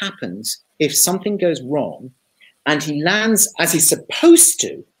 what happens if something goes wrong and he lands as he's supposed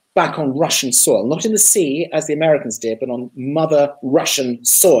to back on Russian soil, not in the sea as the Americans did, but on mother Russian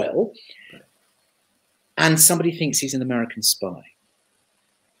soil, and somebody thinks he's an American spy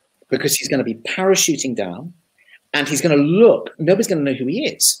because he's going to be parachuting down and he's going to look, nobody's going to know who he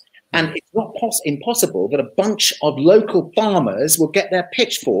is. And it's not impossible that a bunch of local farmers will get their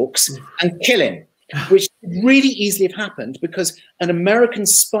pitchforks and kill him, which could really easily have happened because an American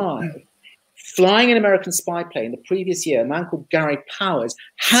spy flying an American spy plane the previous year, a man called Gary Powers,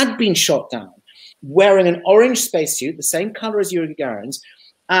 had been shot down wearing an orange spacesuit, the same color as Yuri Gagarin's,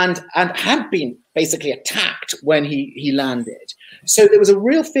 and had been basically attacked when he landed. So there was a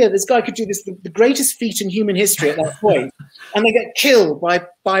real fear this guy could do this, the greatest feat in human history at that point, and they get killed by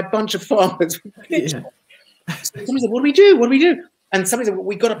a bunch of farmers. So somebody said, what do we do? What do we do? And somebody said, well,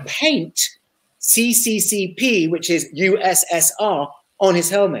 we've got to paint CCCP, which is USSR, on his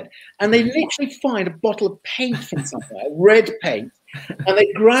helmet. And they literally find a bottle of paint from somewhere, red paint, and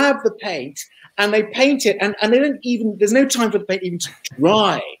they grab the paint and they paint it, and they don't even, there's no time for the paint even to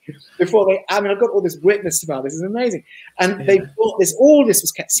dry before they, I mean, I've got all this witness about this, it's amazing. And they bought this, all this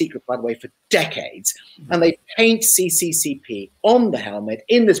was kept secret, by the way, for decades. And they paint CCCP on the helmet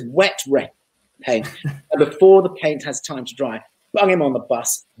in this wet red paint. And before the paint has time to dry, bung him on the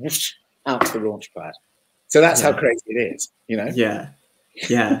bus, whoosh, out to the launch pad. So that's how crazy it is, you know?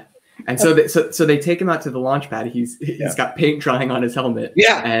 Yeah. And so they take him out to the launch pad. He's got paint drying on his helmet.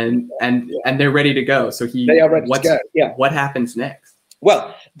 And they're ready to go. So they are ready to go. Yeah. What happens next?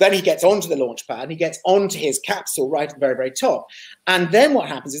 Well, then he gets onto the launch pad and he gets onto his capsule right at the very, very top. And then what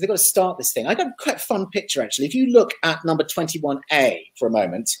happens is they've got to start this thing. I got a quite fun picture, actually. If you look at number 21A for a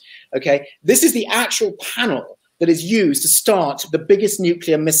moment, okay, this is the actual panel that is used to start the biggest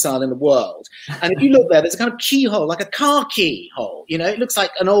nuclear missile in the world. And if you look there, there's a kind of keyhole, like a car keyhole. You know, it looks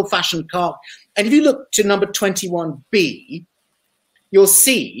like an old-fashioned car. And if you look to number 21B, you'll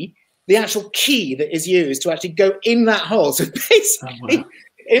see the actual key that is used to actually go in that hole. So basically,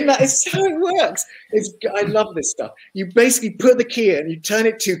 in that is how it works. I love this stuff. You basically put the key in, you turn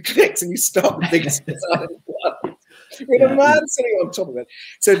it 2 clicks, and you start the biggest missile in the world with a man sitting on top of it.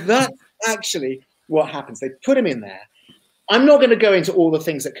 So that's actually what happens. They put him in there. I'm not going to go into all the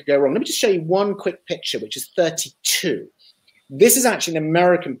things that could go wrong. Let me just show you one quick picture, which is 32. This is actually an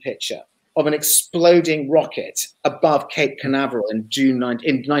American picture of an exploding rocket above Cape Canaveral in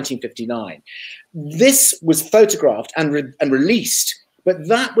 1959. This was photographed and released, but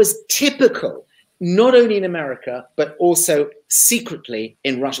that was typical, not only in America, but also secretly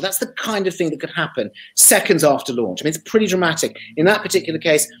in Russia. That's the kind of thing that could happen seconds after launch. I mean, it's pretty dramatic. In that particular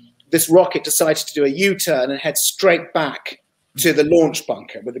case, this rocket decided to do a U-turn and head straight back to the launch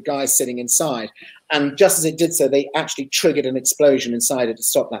bunker with the guys sitting inside. And just as it did so, they actually triggered an explosion inside it to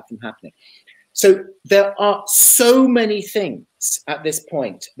stop that from happening. So there are so many things at this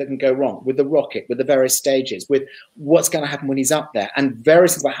point that can go wrong with the rocket, with the various stages, with what's going to happen when he's up there, and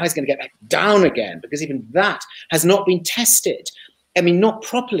various things about how he's going to get back down again, because even that has not been tested. I mean, not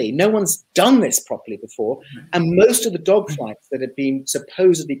properly. No one's done this properly before. And most of the dogfights that have been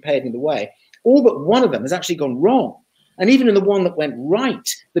supposedly paving the way, all but one of them has actually gone wrong. And even in the one that went right,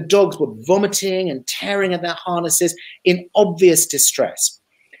 the dogs were vomiting and tearing at their harnesses in obvious distress.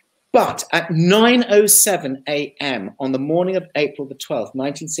 But at 9:07 a.m. on the morning of April the 12th,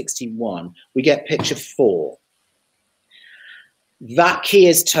 1961, we get picture 4. that key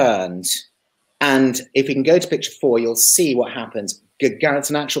is turned, and if we can go to picture 4, you'll see what happens. It's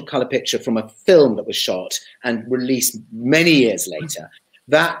an actual color picture from a film that was shot and released many years later.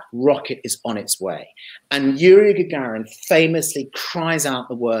 That rocket is on its way. And Yuri Gagarin famously cries out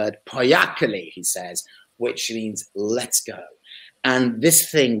the word "Poyakali," he says, which means let's go. And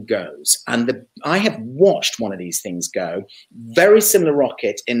this thing goes. And I have watched one of these things go, very similar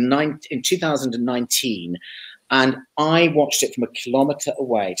rocket in 2019. And I watched it from a kilometer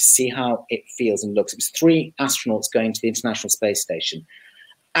away to see how it feels and looks. It was 3 astronauts going to the International Space Station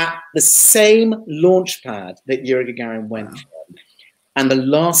at the same launch pad that Yuri Gagarin went from. And the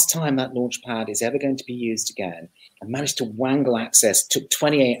last time that launch pad is ever going to be used again, I managed to wangle access. Took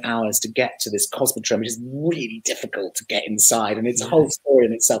 28 hours to get to this cosmodrome, which is really difficult to get inside, and it's a whole story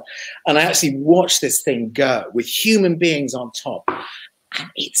in itself. And I actually watched this thing go with human beings on top, and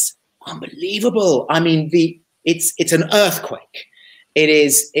it's unbelievable. I mean, it's an earthquake. It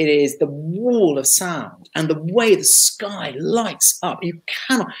is the wall of sound, and the way the sky lights up. You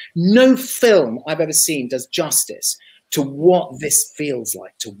cannot. No film I've ever seen does justice to what this feels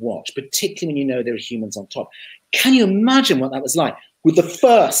like to watch, particularly when you know there are humans on top. Can you imagine what that was like with the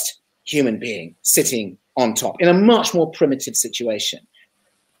first human being sitting on top in a much more primitive situation?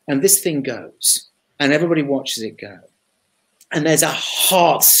 And this thing goes, and everybody watches it go. And there's a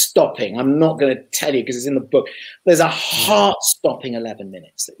heart-stopping, I'm not going to tell you because it's in the book, there's a heart-stopping 11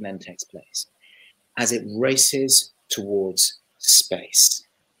 minutes that then takes place as it races towards space.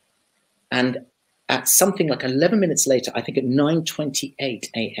 And at something like 11 minutes later, I think at 9:28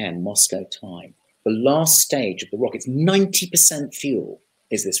 a.m. Moscow time, the last stage of the rocket, 90% fuel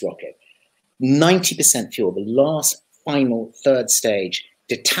is this rocket. 90% fuel, the last final third stage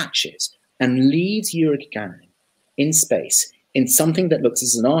detaches and leaves Yuri Gagarin in space in something that looks,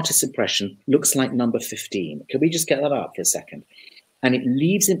 as an artist's impression, looks like number 15. Could we just get that up for a second? And it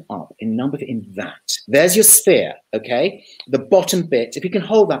leaves him up in that. There's your sphere, okay? The bottom bit, if you can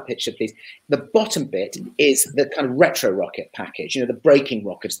hold that picture, please. The bottom bit is the kind of retro rocket package, you know, the braking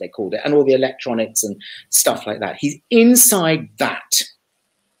rockets, they called it, and all the electronics and stuff like that. He's inside that.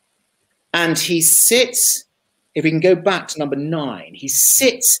 And he sits, if we can go back to number 9, he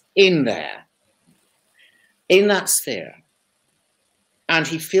sits in there, in that sphere, and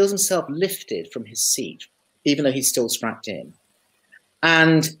he feels himself lifted from his seat, even though he's still strapped in.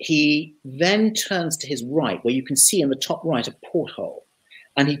 And he then turns to his right, where you can see in the top right a porthole.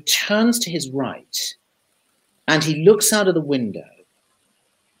 And he turns to his right, and he looks out of the window,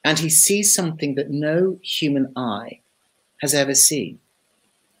 and he sees something that no human eye has ever seen.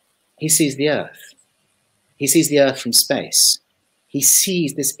 He sees the Earth. He sees the Earth from space. He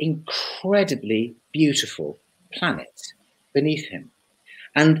sees this incredibly beautiful planet beneath him.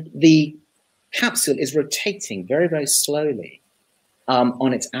 And the capsule is rotating very, very slowly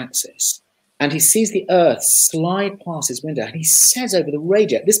on its axis. And he sees the Earth slide past his window. And he says over the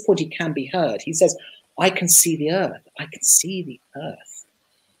radio, at this point he can be heard, he says, "I can see the Earth. I can see the Earth."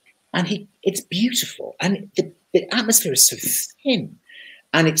 And it's beautiful. And the atmosphere is so thin.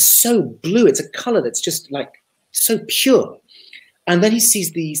 And it's so blue. It's a color that's just like so pure. And then he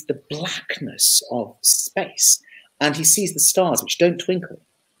sees the blackness of space. And he sees the stars, which don't twinkle.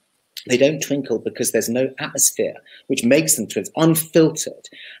 They don't twinkle because there's no atmosphere, which makes them twinkle, unfiltered.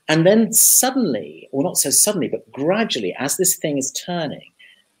 And then suddenly, or not so suddenly, but gradually, as this thing is turning,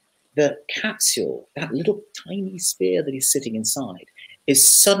 the capsule, that little tiny sphere that he's sitting inside, is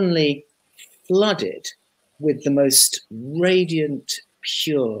suddenly flooded with the most radiant,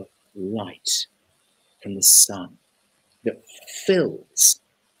 pure light from the sun that fills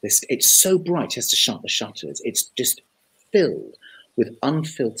this. It's so bright, he has to shut the shutters. It's just filled with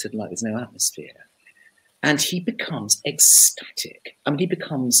unfiltered light. There's no atmosphere. And he becomes ecstatic. I mean, he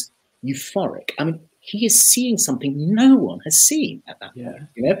becomes euphoric. I mean, he is seeing something no one has seen at that point,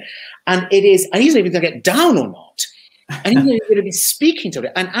 you know? And it is, and he's not even going to get down or not. And he's going to be speaking to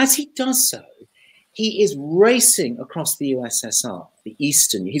it. And as he does so, he is racing across the USSR, the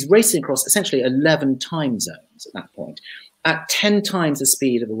Eastern, he's racing across essentially 11 time zones at that point, at 10 times the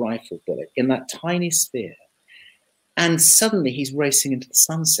speed of a rifle bullet in that tiny sphere. And suddenly he's racing into the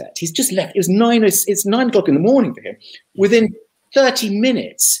sunset. He's just left. It's 9 o'clock in the morning for him. Within 30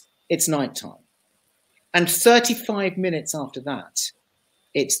 minutes, it's nighttime. And 35 minutes after that,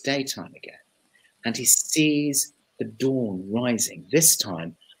 it's daytime again. And he sees the dawn rising, this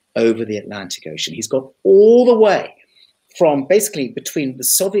time over the Atlantic Ocean. He's got all the way from basically between the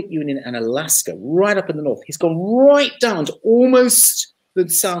Soviet Union and Alaska, right up in the north. He's gone right down to almost the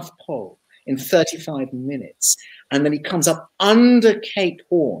South Pole in 35 minutes. And then he comes up under Cape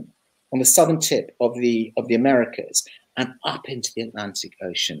Horn on the southern tip of the Americas. and up into the Atlantic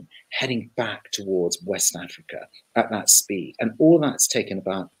Ocean, heading back towards West Africa at that speed. And all that's taken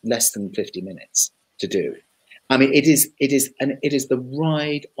about less than 50 minutes to do. I mean, it is the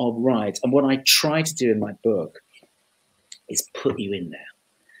ride of rides. And what I try to do in my book is put you in there,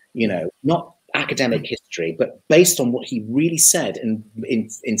 you know, not academic history, but based on what he really said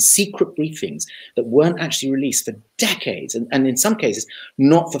in secret briefings that weren't actually released for decades, and in some cases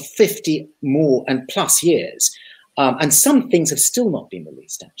not for 50 more and plus years. And some things have still not been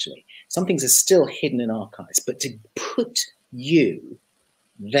released, actually. Some things are still hidden in archives. But to put you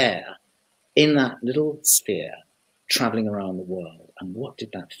there in that little sphere, traveling around the world, and what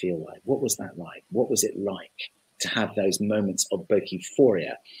did that feel like? What was that like? What was it like to have those moments of both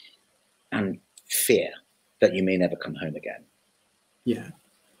euphoria and fear that you may never come home again? Yeah.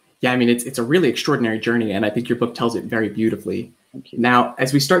 Yeah, I mean, it's a really extraordinary journey, and I think your book tells it very beautifully. Thank you. Now,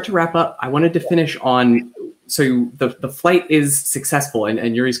 as we start to wrap up, I wanted to finish on, so the flight is successful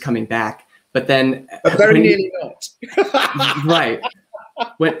and Yuri's coming back, but then... But very nearly not. Right.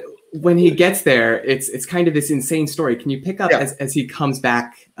 When he gets there, it's kind of this insane story. Can you pick up as he comes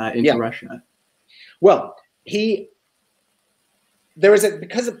back into Russia? Well, because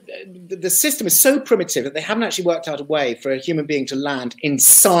the system is so primitive that they haven't actually worked out a way for a human being to land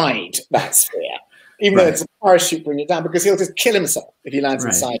inside that sphere, even though it's a parachute bringing it down, because he'll just kill himself if he lands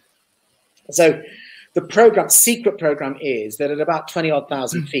inside. So the secret program is that at about 20-odd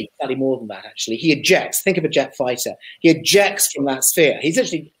thousand feet, slightly more than that actually, he ejects. Think of a jet fighter. He ejects from that sphere. He's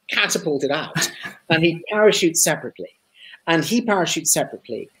actually catapulted out, and he parachutes separately. And he parachutes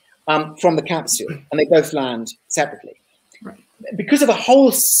separately from the capsule, and they both land separately. Because of a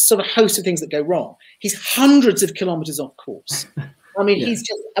whole sort of host of things that go wrong, he's hundreds of kilometers off course. I mean,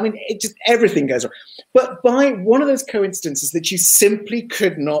 everything goes wrong. But by one of those coincidences that you simply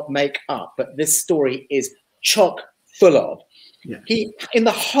could not make up, but this story is chock full of, he, in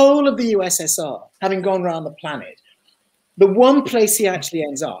the whole of the USSR, having gone around the planet, the one place he actually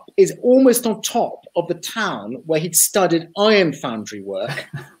ends up is almost on top of the town where he'd studied iron foundry work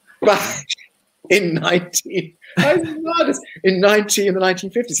back in the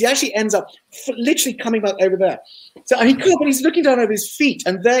 1950s. He actually ends up literally coming back over there. So and he's looking down over his feet,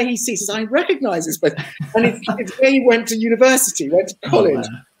 and there he sees, I recognize this place. And it's where he went to university, went to college,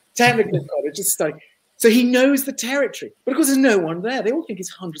 technical college, just studying. So he knows the territory. But of course, there's no one there. They all think he's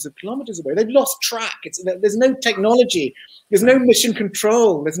hundreds of kilometers away. They've lost track. There's no technology. There's no mission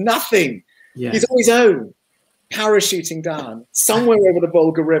control. There's nothing. He's on his own, parachuting down somewhere over the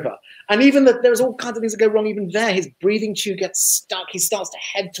Volga River. And even that there's all kinds of things that go wrong even there. His breathing tube gets stuck. He starts to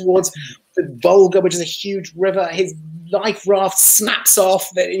head towards the Volga, which is a huge river. His life raft snaps off,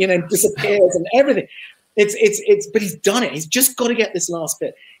 disappears and everything. But he's done it. He's just got to get this last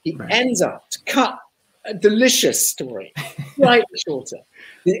bit. He ends up, to cut a delicious story, slightly shorter,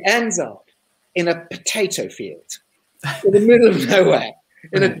 he ends up in a potato field in the middle of nowhere,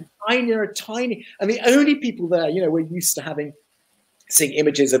 in a tiny, and the only people there, we're used to seeing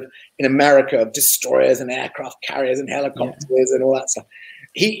images of, in America, of destroyers and aircraft carriers and helicopters and all that stuff.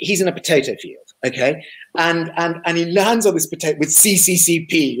 He's in a potato field, okay? And he lands on this potato with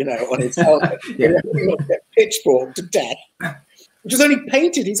CCCP, on his helmet. Get pitchforked to death, which was only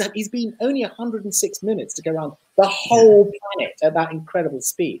painted. He's been only 106 minutes to go around the whole planet at that incredible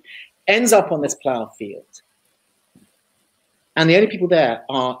speed. Ends up on this plough field. And the only people there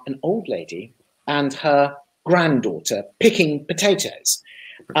are an old lady and her granddaughter picking potatoes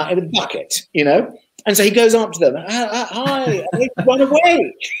in a bucket, And so he goes up to them, hi, and they run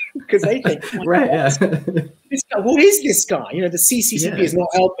away because they think, what is this guy? The CCCP is not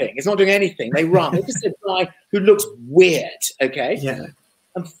helping. It's not doing anything. They run. It's just a guy who looks weird, okay? Yeah.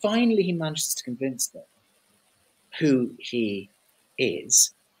 And finally he manages to convince them who he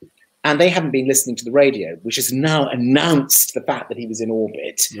is. And they haven't been listening to the radio, which has now announced the fact that he was in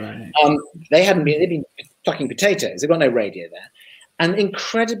orbit. Right. They've been plucking potatoes. They've got no radio there. And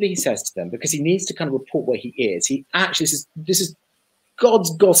incredibly, he says to them, because he needs to kind of report where he is, he actually says, this is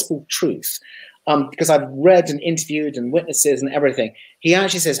God's gospel truth. Because I've read and interviewed and witnesses and everything. He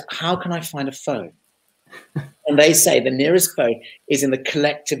actually says, how can I find a phone? And they say the nearest phone is in the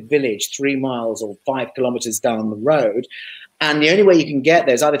collective village 3 miles or 5 kilometers down the road. And the only way you can get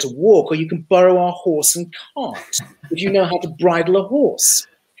there is either to walk or you can borrow our horse and cart if you know how to bridle a horse.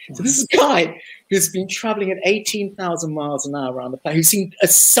 So this is a guy who's been traveling at 18,000 miles an hour around the planet, who's seen a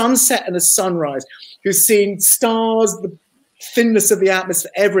sunset and a sunrise, who's seen stars, the thinness of the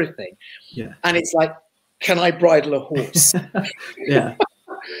atmosphere, everything. Yeah. And it's like, can I bridle a horse? Yeah.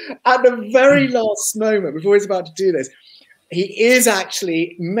 At the very last moment, before he's about to do this, he is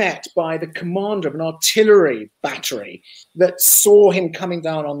actually met by the commander of an artillery battery that saw him coming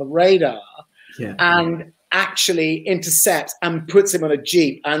down on the radar, and actually intercepts and puts him on a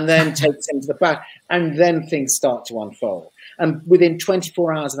jeep and then takes him to the back, and then things start to unfold. And within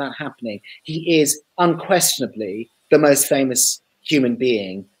 24 hours of that happening, he is unquestionably the most famous human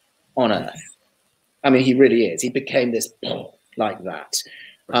being on Earth. I mean, he really is. He became this like that.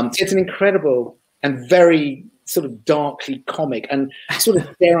 It's an incredible and very sort of darkly comic and sort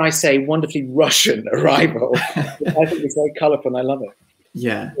of, dare I say, wonderfully Russian arrival. I think it's very colorful and I love it.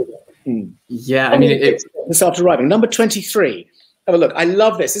 Yeah. Yeah, I mean, this after arriving. Number 23. Have a look. I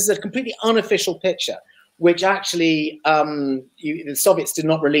love this. This is a completely unofficial picture, which actually the Soviets did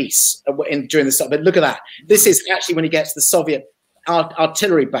not release during the Soviet. But look at that. This is actually when he gets the Soviet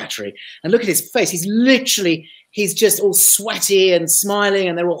artillery battery. And look at his face. He's literally, he's just all sweaty and smiling,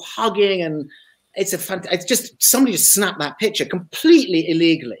 and they're all hugging. And it's just, somebody just snapped that picture completely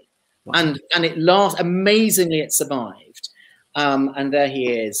illegally. Wow. And it amazingly, it survived. And there he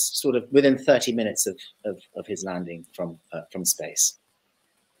is, sort of within 30 minutes of his landing from space.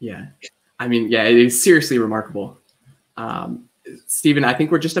 Yeah, I mean, yeah, it is seriously remarkable. Stephen, I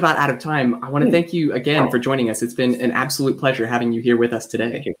think we're just about out of time. I want to thank you again for joining us. It's been an absolute pleasure having you here with us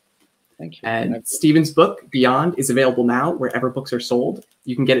today. Thank you. Thank you. And Stephen's book, Beyond, is available now wherever books are sold.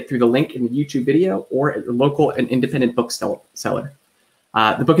 You can get it through the link in the YouTube video or at your local and independent bookseller.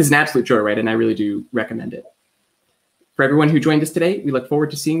 The book is an absolute joy, right? And I really do recommend it. For everyone who joined us today, we look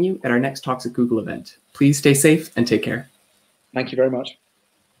forward to seeing you at our next Talks at Google event. Please stay safe and take care. Thank you very much.